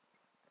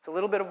 It's a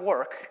little bit of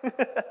work.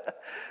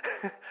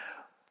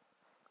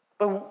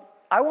 But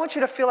I want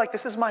you to feel like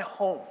this is my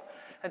home.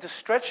 And to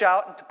stretch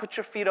out and to put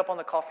your feet up on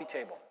the coffee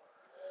table.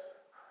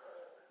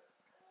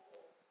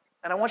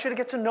 And I want you to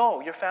get to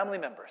know your family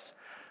members.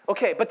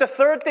 Okay, but the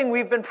third thing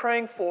we've been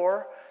praying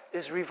for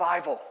is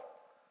revival.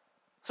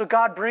 So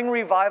God, bring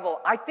revival.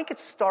 I think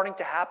it's starting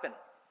to happen.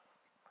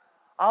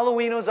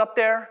 Aluino's up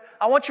there.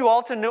 I want you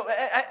all to know,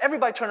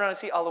 everybody turn around and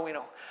see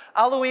Aluino.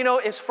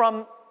 Aluino is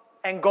from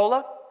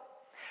Angola.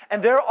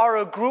 And there are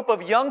a group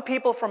of young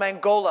people from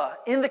Angola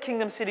in the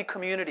Kingdom City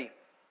community.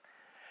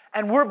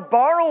 And we're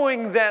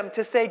borrowing them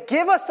to say,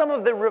 give us some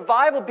of the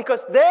revival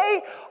because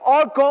they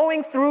are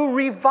going through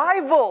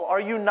revival. Are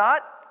you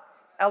not,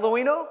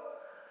 Eloino?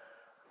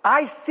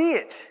 I see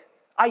it.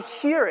 I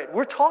hear it.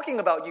 We're talking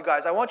about you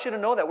guys. I want you to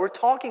know that. We're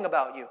talking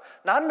about you.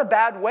 Not in a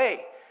bad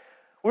way.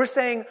 We're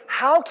saying,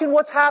 how can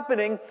what's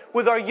happening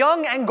with our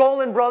young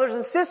Angolan brothers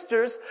and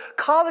sisters,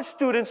 college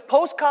students,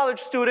 post-college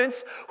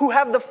students who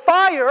have the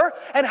fire,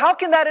 and how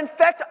can that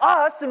infect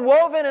us in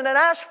Woven and in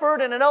Ashford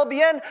and in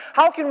LBN?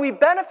 How can we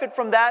benefit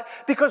from that?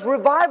 Because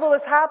revival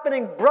is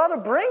happening. Brother,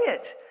 bring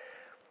it.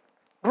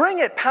 Bring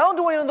it. Pound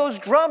away on those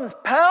drums.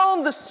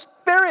 Pound the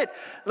Spirit.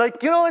 Like,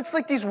 it's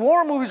like these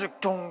war movies are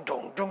dung,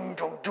 dung, dung,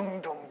 dung,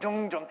 dung, dung,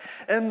 dung, dung.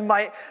 and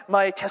my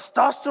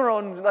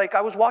testosterone, like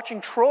I was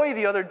watching Troy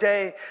the other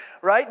day,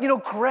 right?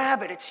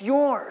 Grab it, it's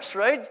yours,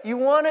 right? You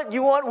want it, we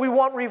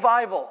want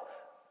revival.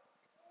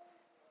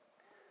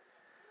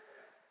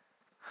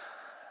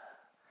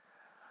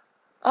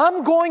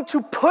 I'm going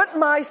to put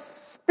my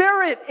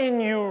Spirit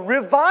in you.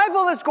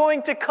 Revival is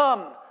going to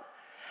come.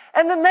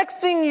 And the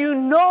next thing you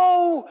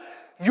know,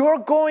 you're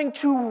going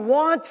to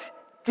want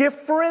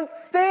different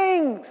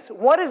things.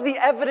 What is the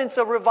evidence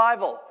of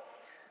revival?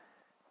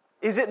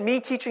 Is it me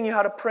teaching you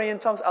how to pray in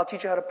tongues? I'll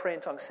teach you how to pray in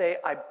tongues. Say,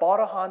 I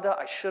bought a Honda,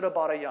 I should have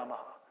bought a Yamaha.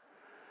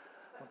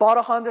 Bought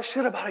a Honda,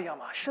 should have bought a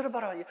Yamaha. Should have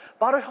bought a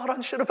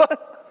Honda, should have bought a...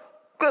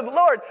 Good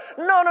Lord.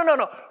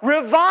 No.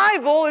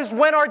 Revival is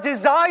when our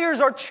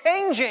desires are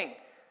changing.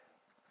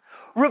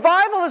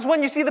 Revival is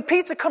when you see the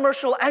pizza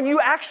commercial and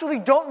you actually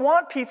don't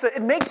want pizza.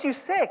 It makes you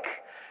sick.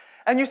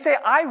 And you say,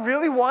 I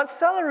really want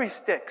celery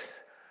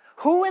sticks.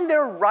 Who in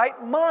their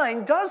right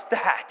mind does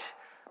that?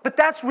 But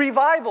that's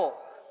revival.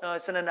 No,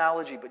 it's an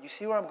analogy, but you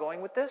see where I'm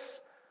going with this?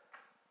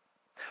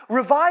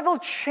 Revival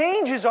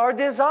changes our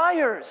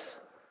desires.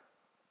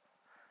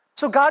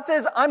 So God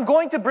says, I'm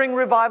going to bring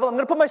revival. I'm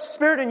going to put my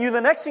Spirit in you.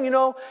 The next thing you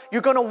know,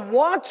 you're going to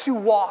want to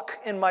walk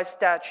in my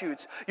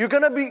statutes. You're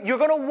going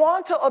to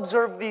want to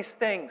observe these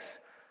things.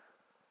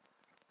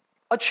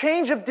 A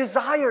change of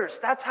desires.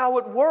 That's how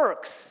it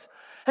works.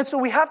 And so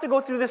we have to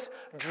go through this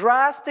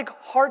drastic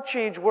heart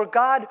change where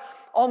God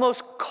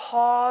almost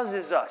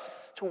causes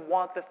us to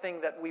want the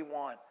thing that we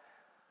want.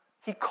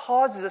 He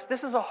causes us.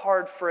 This is a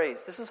hard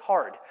phrase. This is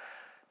hard.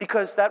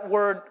 Because that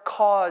word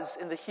cause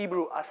in the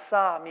Hebrew,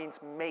 asa, means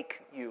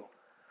make you.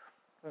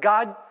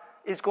 God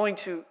is going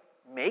to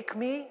make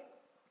me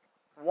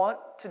want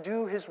to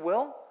do His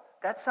will?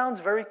 That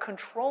sounds very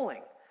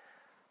controlling.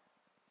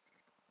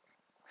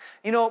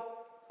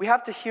 We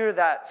have to hear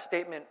that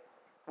statement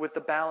with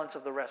the balance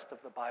of the rest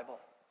of the Bible.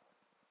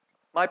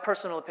 My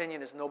personal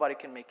opinion is nobody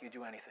can make you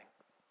do anything.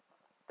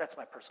 That's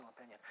my personal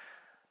opinion.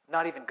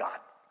 Not even God.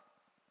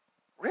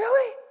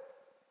 Really?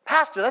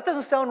 Pastor, that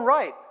doesn't sound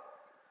right.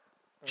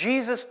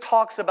 Jesus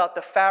talks about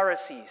the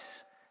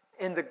Pharisees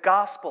in the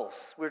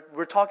Gospels.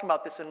 We're talking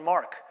about this in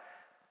Mark.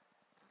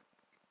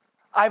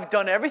 I've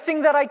done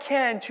everything that I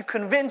can to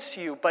convince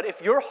you, but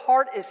if your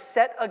heart is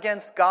set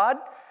against God,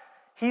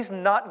 He's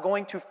not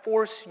going to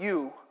force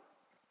you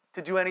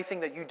to do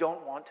anything that you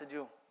don't want to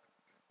do.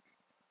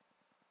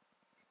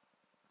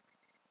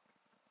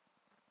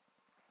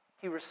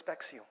 He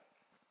respects you.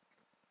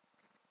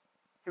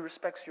 He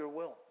respects your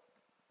will.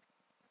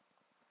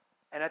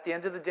 And at the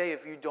end of the day,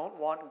 if you don't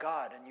want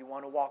God and you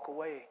want to walk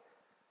away,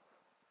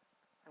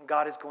 and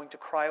God is going to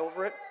cry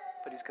over it,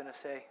 but He's going to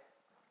say,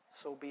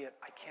 so be it.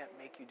 I can't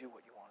make you do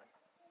what you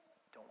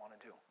don't want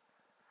to do.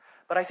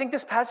 But I think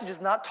this passage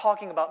is not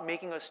talking about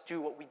making us do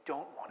what we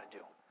don't want to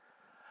do.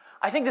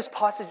 I think this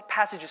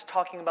passage is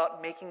talking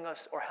about making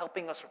us or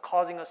helping us or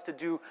causing us to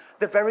do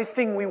the very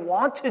thing we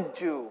want to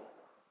do.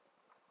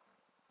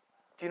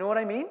 Do you know what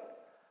I mean?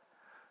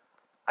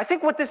 I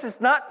think what this is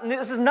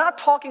not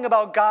talking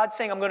about God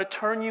saying, I'm going to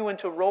turn you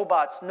into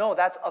robots. No,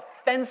 that's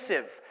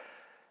offensive.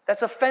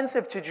 That's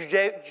offensive to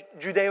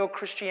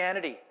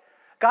Judeo-Christianity.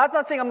 God's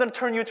not saying, I'm going to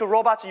turn you into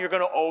robots and you're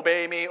going to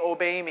obey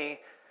me.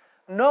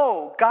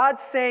 No,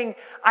 God's saying,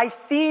 I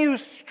see you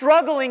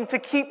struggling to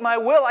keep my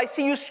will. I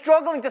see you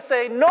struggling to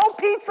say, no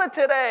pizza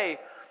today.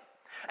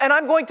 And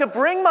I'm going to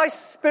bring my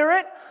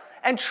Spirit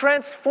and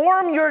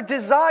transform your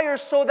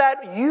desires so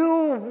that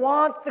you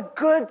want the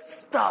good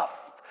stuff.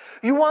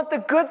 You want the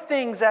good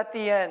things at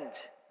the end.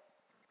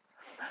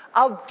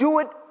 I'll do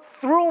it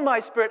through my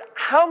Spirit.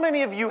 How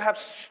many of you have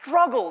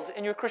struggled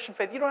in your Christian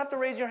faith? You don't have to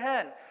raise your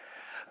hand.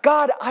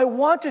 God, I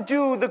want to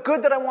do the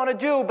good that I want to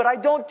do, but I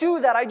don't do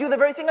that. I do the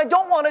very thing I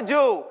don't want to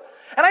do.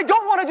 And I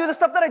don't want to do the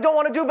stuff that I don't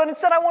want to do, but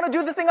instead I want to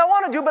do the thing I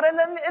want to do, but in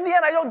the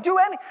end I don't do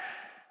any.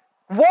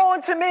 Woe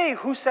unto me.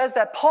 Who says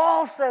that?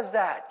 Paul says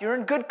that. You're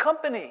in good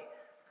company.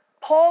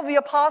 Paul the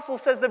apostle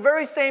says the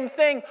very same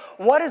thing.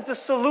 What is the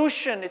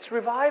solution? It's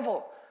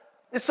revival.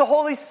 It's the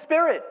Holy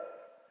Spirit.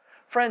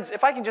 Friends,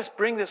 if I can just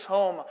bring this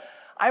home,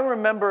 I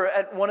remember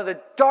at one of the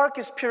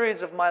darkest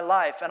periods of my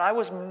life, and I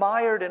was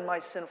mired in my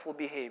sinful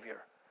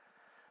behavior.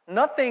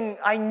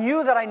 I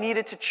knew that I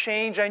needed to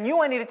change. I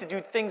knew I needed to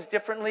do things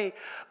differently,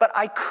 but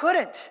I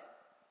couldn't.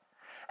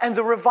 And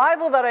the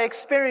revival that I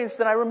experienced,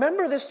 and I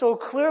remember this so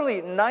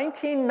clearly,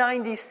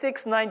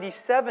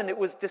 1996-97, it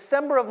was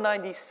December of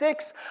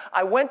 96,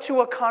 I went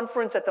to a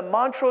conference at the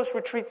Montrose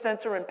Retreat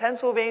Center in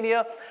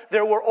Pennsylvania.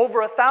 There were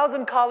over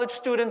 1,000 college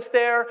students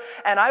there,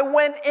 and I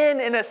went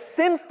in a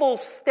sinful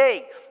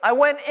state. I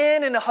went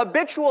in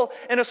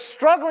a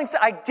struggling state.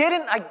 I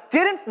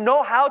didn't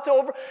know how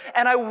to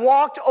and I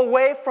walked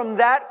away from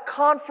that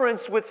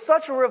conference with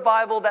such a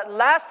revival that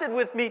lasted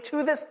with me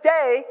to this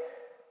day,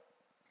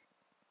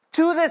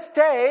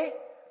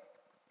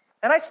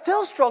 and I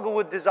still struggle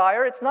with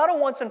desire. It's not a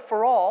once and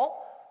for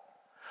all.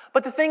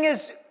 But the thing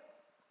is,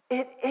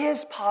 it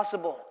is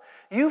possible.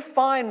 You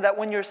find that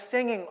when you're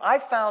singing, I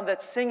found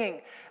that singing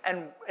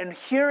and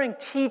hearing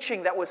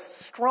teaching that was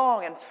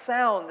strong and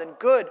sound and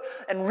good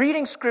and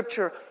reading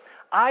Scripture,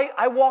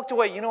 I walked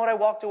away. You know what I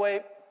walked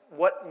away?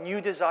 What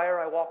new desire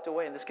I walked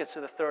away? And this gets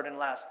to the third and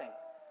last thing.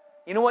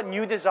 You know what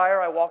new desire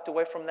I walked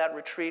away from that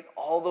retreat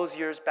all those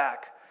years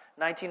back?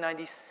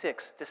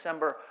 1996,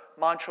 December,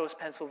 Montrose,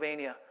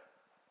 Pennsylvania.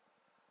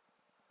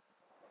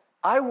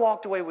 I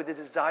walked away with a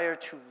desire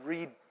to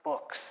read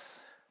books.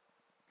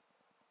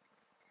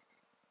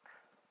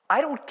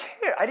 I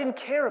didn't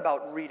care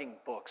about reading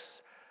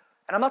books.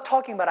 And I'm not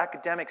talking about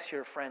academics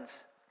here,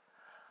 friends.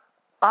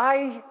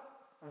 I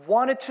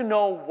wanted to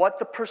know what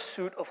the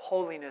pursuit of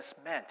holiness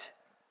meant.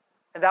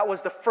 And that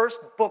was the first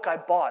book I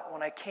bought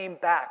when I came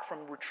back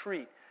from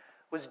retreat,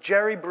 was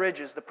Jerry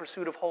Bridges' The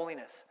Pursuit of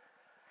Holiness.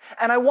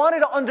 And I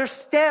wanted to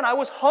understand. I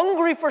was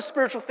hungry for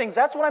spiritual things.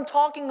 That's what I'm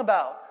talking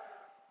about.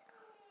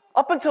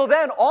 Up until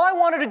then, all I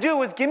wanted to do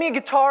was give me a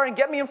guitar and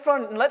get me in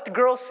front and let the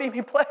girls see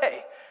me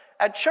play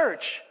at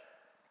church.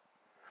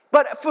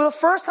 But for the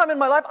first time in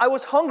my life, I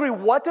was hungry.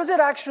 What does it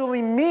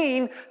actually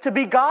mean to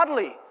be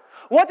godly?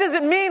 What does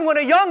it mean when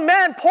a young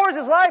man pours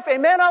his life,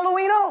 amen,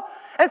 Aluino,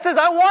 and says,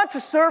 I want to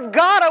serve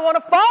God. I want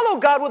to follow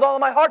God with all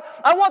of my heart.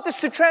 I want this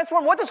to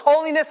transform. What does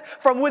holiness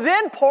from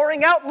within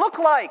pouring out look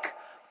like?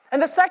 And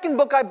the second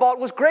book I bought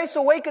was Grace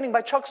Awakening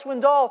by Chuck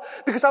Swindoll,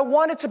 because I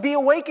wanted to be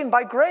awakened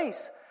by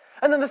grace.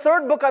 And then the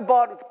third book I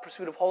bought was The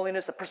Pursuit of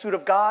Holiness, The Pursuit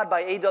of God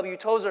by A.W.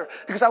 Tozer,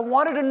 because I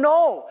wanted to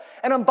know.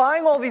 And I'm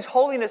buying all these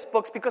holiness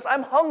books because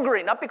I'm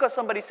hungry, not because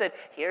somebody said,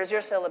 here's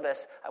your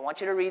syllabus. I want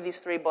you to read these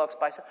 3 books.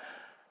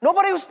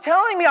 Nobody was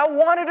telling me. I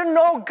wanted to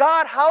know,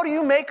 God, how do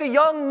you make a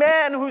young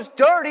man who's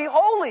dirty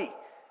holy?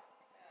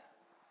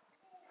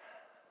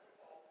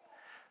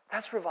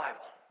 That's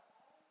revival.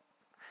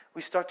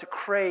 We start to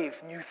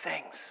crave new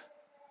things.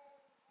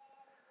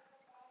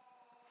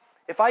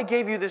 If I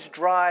gave you this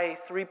dry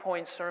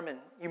 3-point sermon,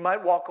 you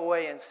might walk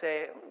away and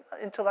say,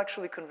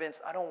 intellectually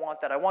convinced, I don't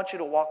want that. I want you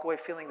to walk away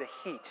feeling the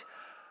heat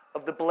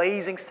of the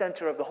blazing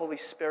center of the Holy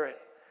Spirit.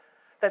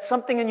 That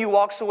something in you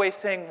walks away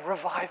saying,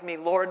 revive me,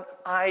 Lord.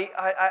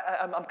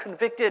 I'm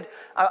convicted.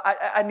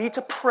 I need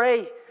to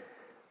pray.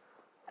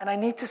 And I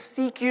need to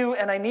seek you.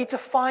 And I need to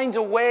find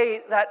a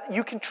way that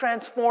you can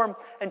transform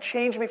and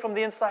change me from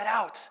the inside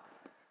out.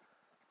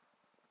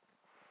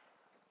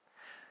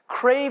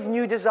 Crave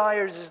new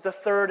desires is the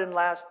third and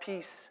last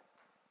piece.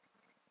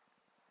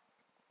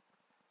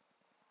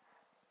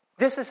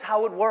 This is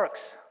how it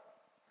works.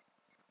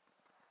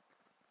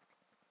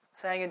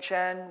 Sang and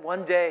Chan,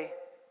 one day,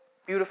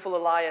 beautiful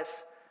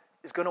Elias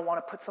is going to want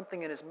to put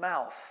something in his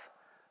mouth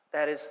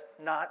that is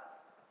not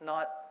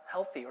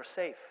healthy or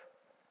safe.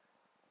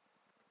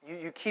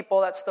 You keep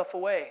all that stuff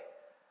away.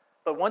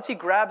 But once he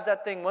grabs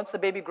that thing, once the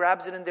baby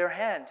grabs it in their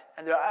hand,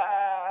 and they're,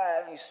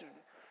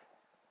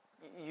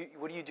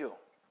 what do?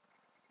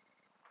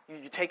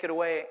 You take it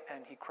away,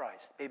 and he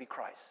cries. Baby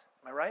cries.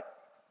 Am I right?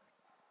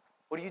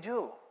 What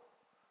do?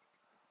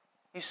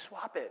 You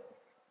swap it,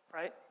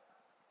 right?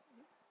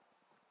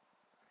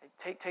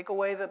 Take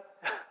away the,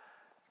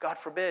 God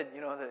forbid,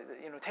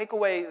 take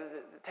away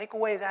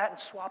that and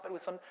swap it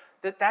with some.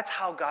 That's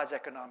how God's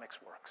economics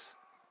works.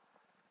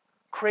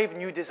 Crave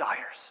new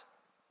desires.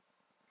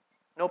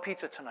 No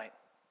pizza tonight.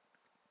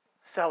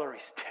 Celery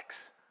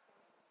sticks.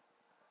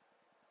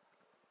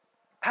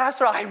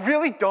 Pastor, I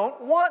really don't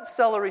want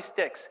celery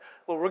sticks.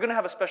 Well, we're going to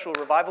have a special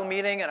revival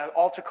meeting and an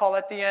altar call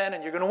at the end,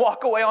 and you're going to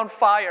walk away on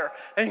fire,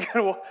 and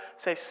you're going to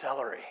say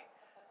celery.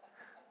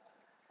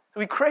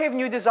 We crave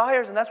new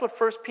desires, and that's what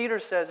 1 Peter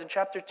says in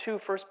chapter 2,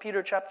 1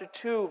 Peter chapter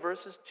 2,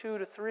 verses 2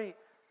 to 3.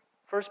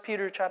 1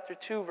 Peter chapter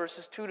 2,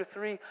 verses 2 to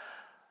 3.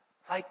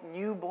 Like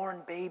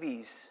newborn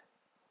babies,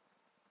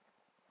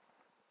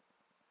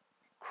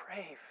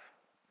 crave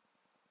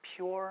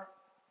pure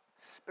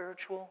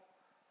spiritual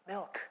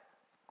milk.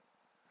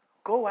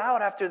 Go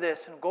out after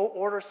this and go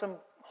order some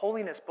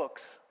holiness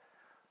books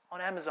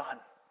on Amazon.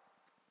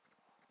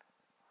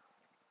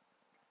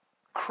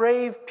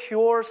 Crave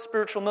pure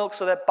spiritual milk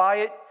so that by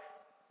it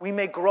we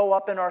may grow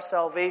up in our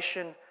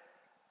salvation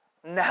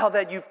now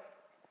that you've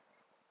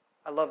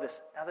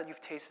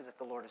tasted that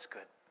the Lord is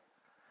good.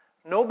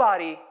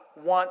 Nobody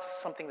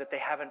wants something that they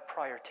haven't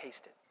prior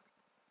tasted.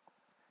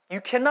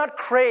 You cannot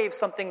crave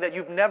something that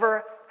you've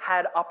never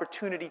had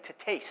opportunity to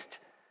taste.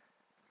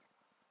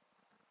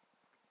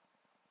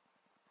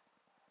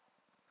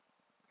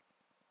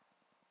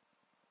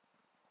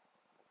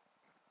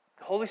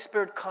 The Holy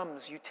Spirit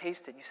comes, you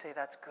taste it, you say,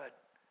 that's good.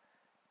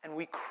 And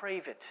we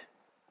crave it.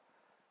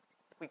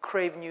 We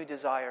crave new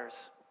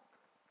desires.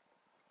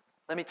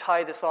 Let me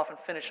tie this off and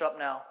finish up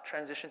now.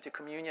 Transition to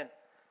communion.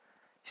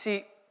 You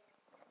see,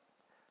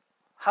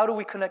 how do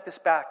we connect this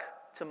back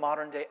to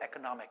modern day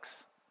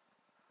economics?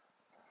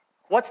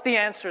 What's the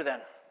answer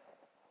then?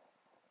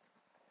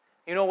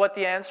 You know what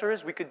the answer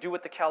is? We could do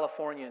what the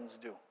Californians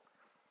do.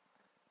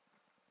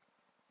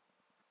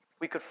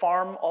 We could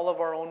farm all of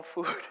our own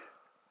food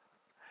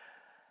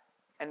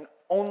and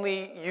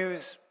only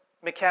use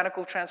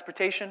mechanical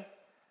transportation.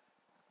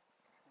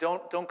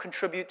 Don't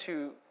contribute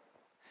to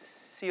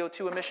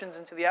CO2 emissions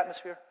into the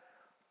atmosphere.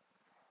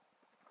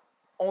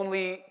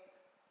 Only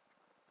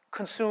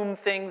consume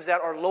things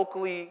that are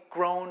locally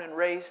grown and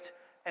raised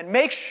and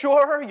make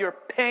sure you're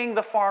paying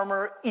the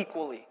farmer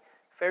equally.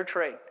 Fair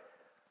trade.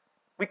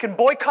 We can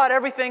boycott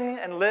everything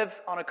and live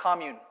on a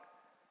commune.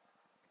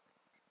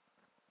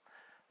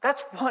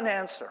 That's one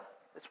answer.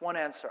 It's one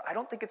answer. I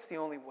don't think it's the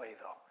only way,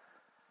 though.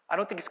 I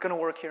don't think it's going to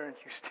work here in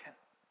Houston.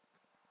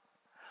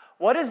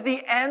 What is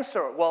the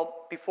answer?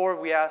 Well, before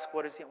we ask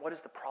what is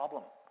the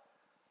problem?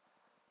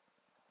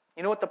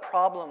 You know what the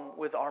problem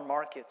with our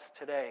markets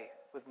today,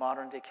 with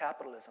modern day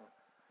capitalism,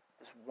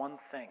 is one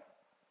thing.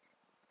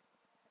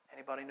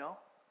 Anybody know?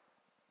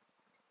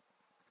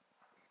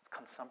 It's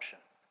consumption.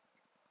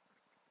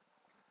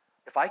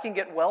 If I can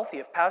get wealthy,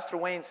 if Pastor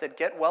Wayne said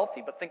get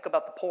wealthy, but think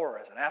about the poor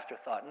as an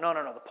afterthought. No,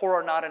 the poor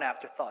are not an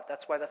afterthought.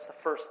 That's why that's the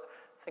first.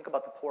 Think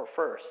about the poor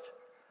first.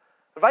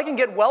 If I can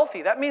get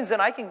wealthy, that means then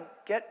I can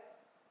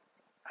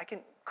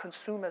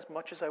consume as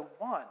much as I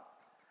want.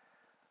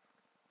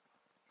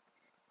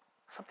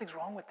 Something's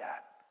wrong with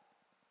that.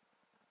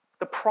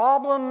 The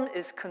problem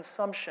is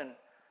consumption.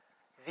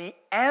 The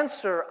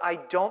answer, I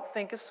don't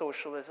think, is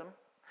socialism.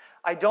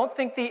 I don't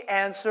think the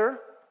answer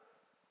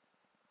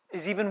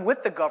is even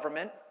with the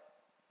government.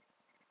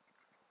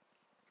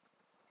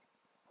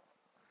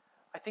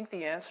 I think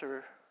the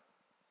answer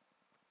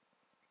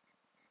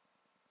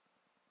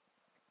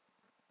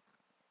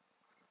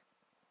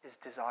is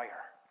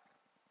desire.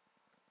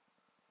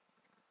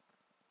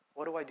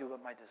 What do I do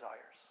with my desires?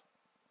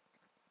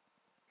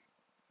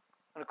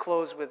 I'm going to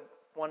close with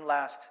one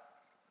last,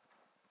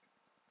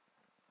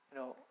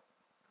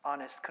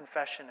 honest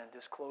confession and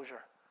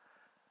disclosure.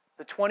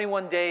 The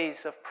 21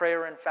 days of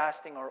prayer and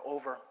fasting are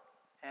over,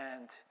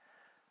 and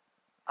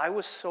I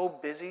was so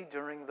busy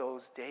during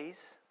those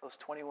days, those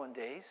 21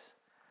 days,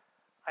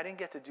 I didn't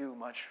get to do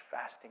much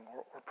fasting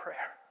or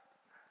prayer.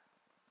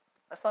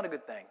 That's not a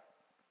good thing.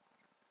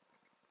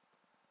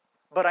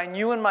 But I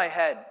knew in my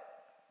head,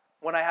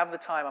 when I have the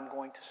time, I'm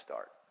going to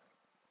start.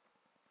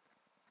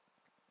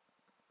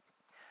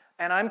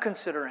 And I'm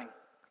considering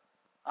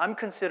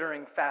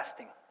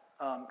fasting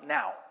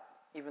now,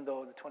 even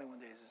though the 21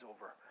 days is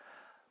over.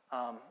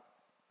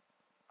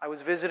 I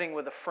was visiting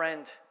with a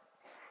friend,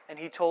 and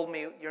he told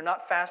me, you're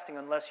not fasting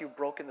unless you've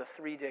broken the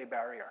 3-day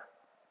barrier.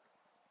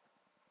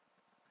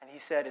 And he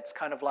said it's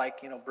kind of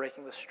like,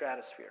 breaking the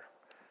stratosphere.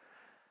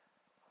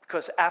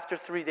 Because after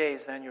 3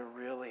 days, then you're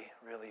really,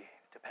 really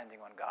depending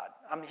on God.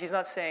 He's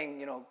not saying,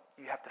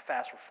 you have to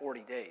fast for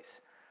 40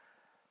 days.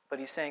 But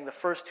he's saying the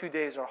first 2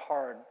 days are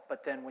hard,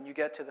 but then when you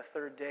get to the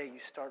third day, you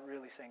start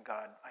really saying,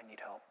 God, I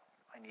need help.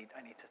 I need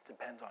to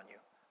depend on you.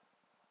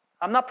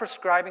 I'm not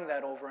prescribing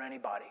that over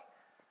anybody.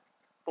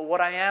 But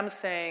what I am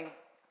saying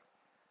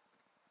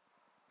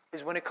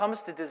is when it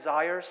comes to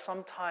desires,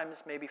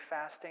 sometimes maybe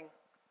fasting,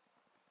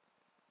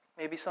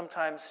 maybe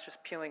sometimes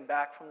just peeling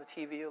back from the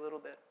TV a little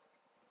bit,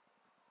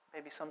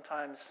 maybe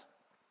sometimes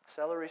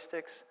celery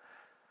sticks,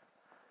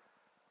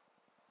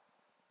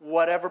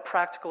 whatever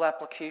practical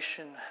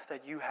application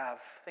that you have,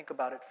 think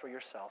about it for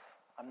yourself.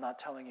 I'm not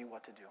telling you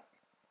what to do.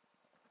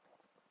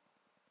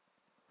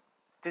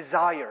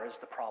 Desire is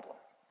the problem.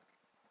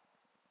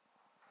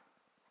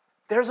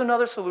 There's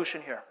another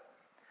solution here.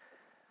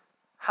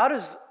 How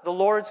does the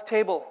Lord's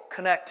table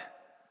connect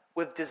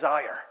with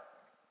desire?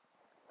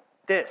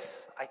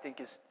 This, I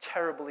think, is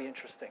terribly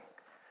interesting.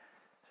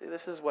 See,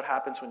 this is what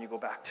happens when you go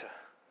back to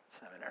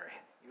seminary.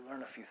 You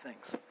learn a few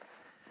things.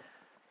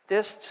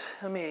 This,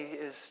 to me,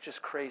 is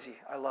just crazy.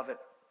 I love it.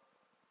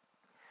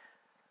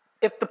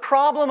 If the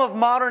problem of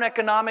modern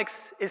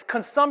economics is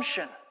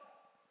consumption,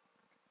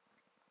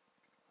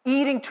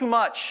 eating too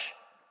much,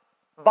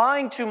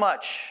 buying too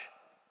much,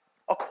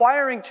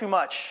 acquiring too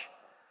much,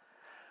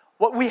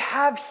 what we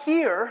have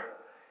here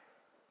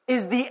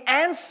is the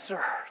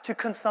answer to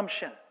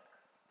consumption.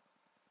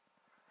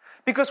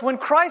 Because when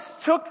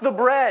Christ took the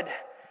bread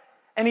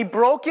and he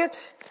broke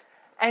it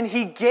and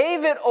he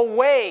gave it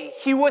away,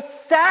 he was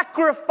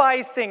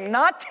sacrificing,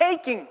 not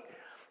taking.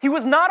 He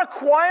was not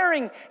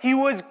acquiring, he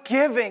was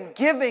giving.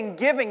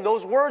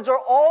 Those words are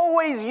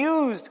always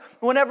used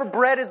whenever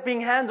bread is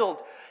being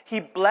handled. He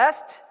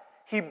blessed,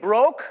 he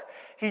broke,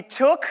 he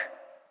took,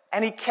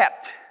 and he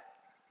kept.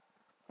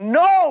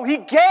 No, he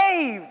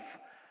gave.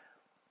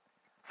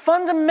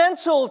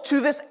 Fundamental to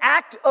this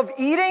act of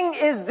eating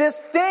is this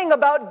thing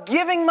about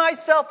giving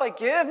myself. I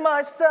give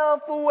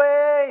myself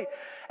away.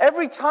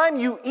 Every time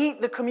you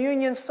eat the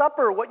communion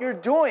supper, what you're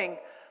doing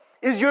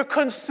is you're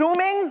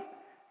consuming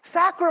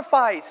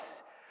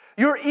sacrifice.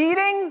 You're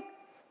eating,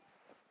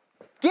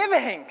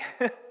 giving.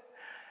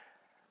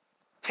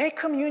 Take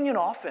communion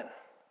often.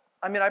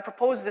 I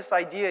proposed this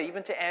idea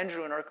even to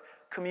Andrew in our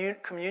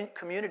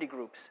community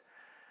groups.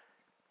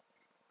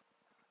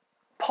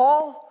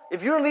 Paul,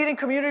 if you're leading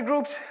community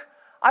groups,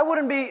 I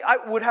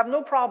would have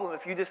no problem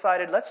if you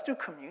decided, let's do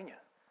communion.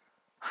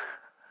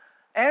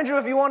 Andrew,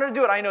 if you wanted to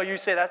do it, I know you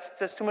say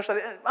that's too much.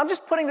 I'm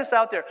just putting this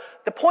out there.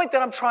 The point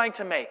that I'm trying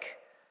to make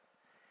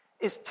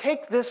is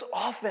take this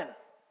often.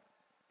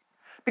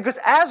 Because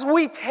as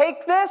we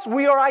take this,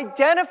 we are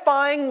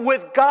identifying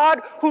with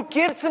God who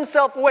gives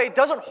himself away.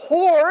 Doesn't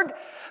hoard,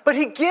 but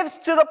he gives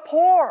to the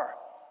poor.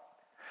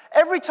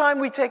 Every time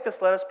we take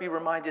this, let us be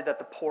reminded that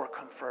the poor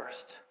come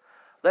first.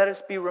 Let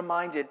us be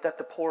reminded that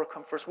the poor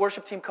come first.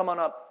 Worship team, come on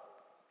up.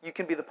 You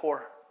can be the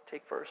poor.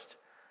 Take first.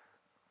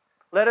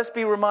 Let us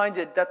be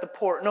reminded that the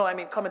poor...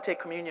 come and take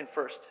communion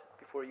first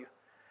before you.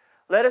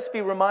 Let us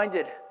be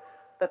reminded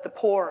that the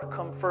poor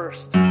come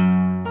first.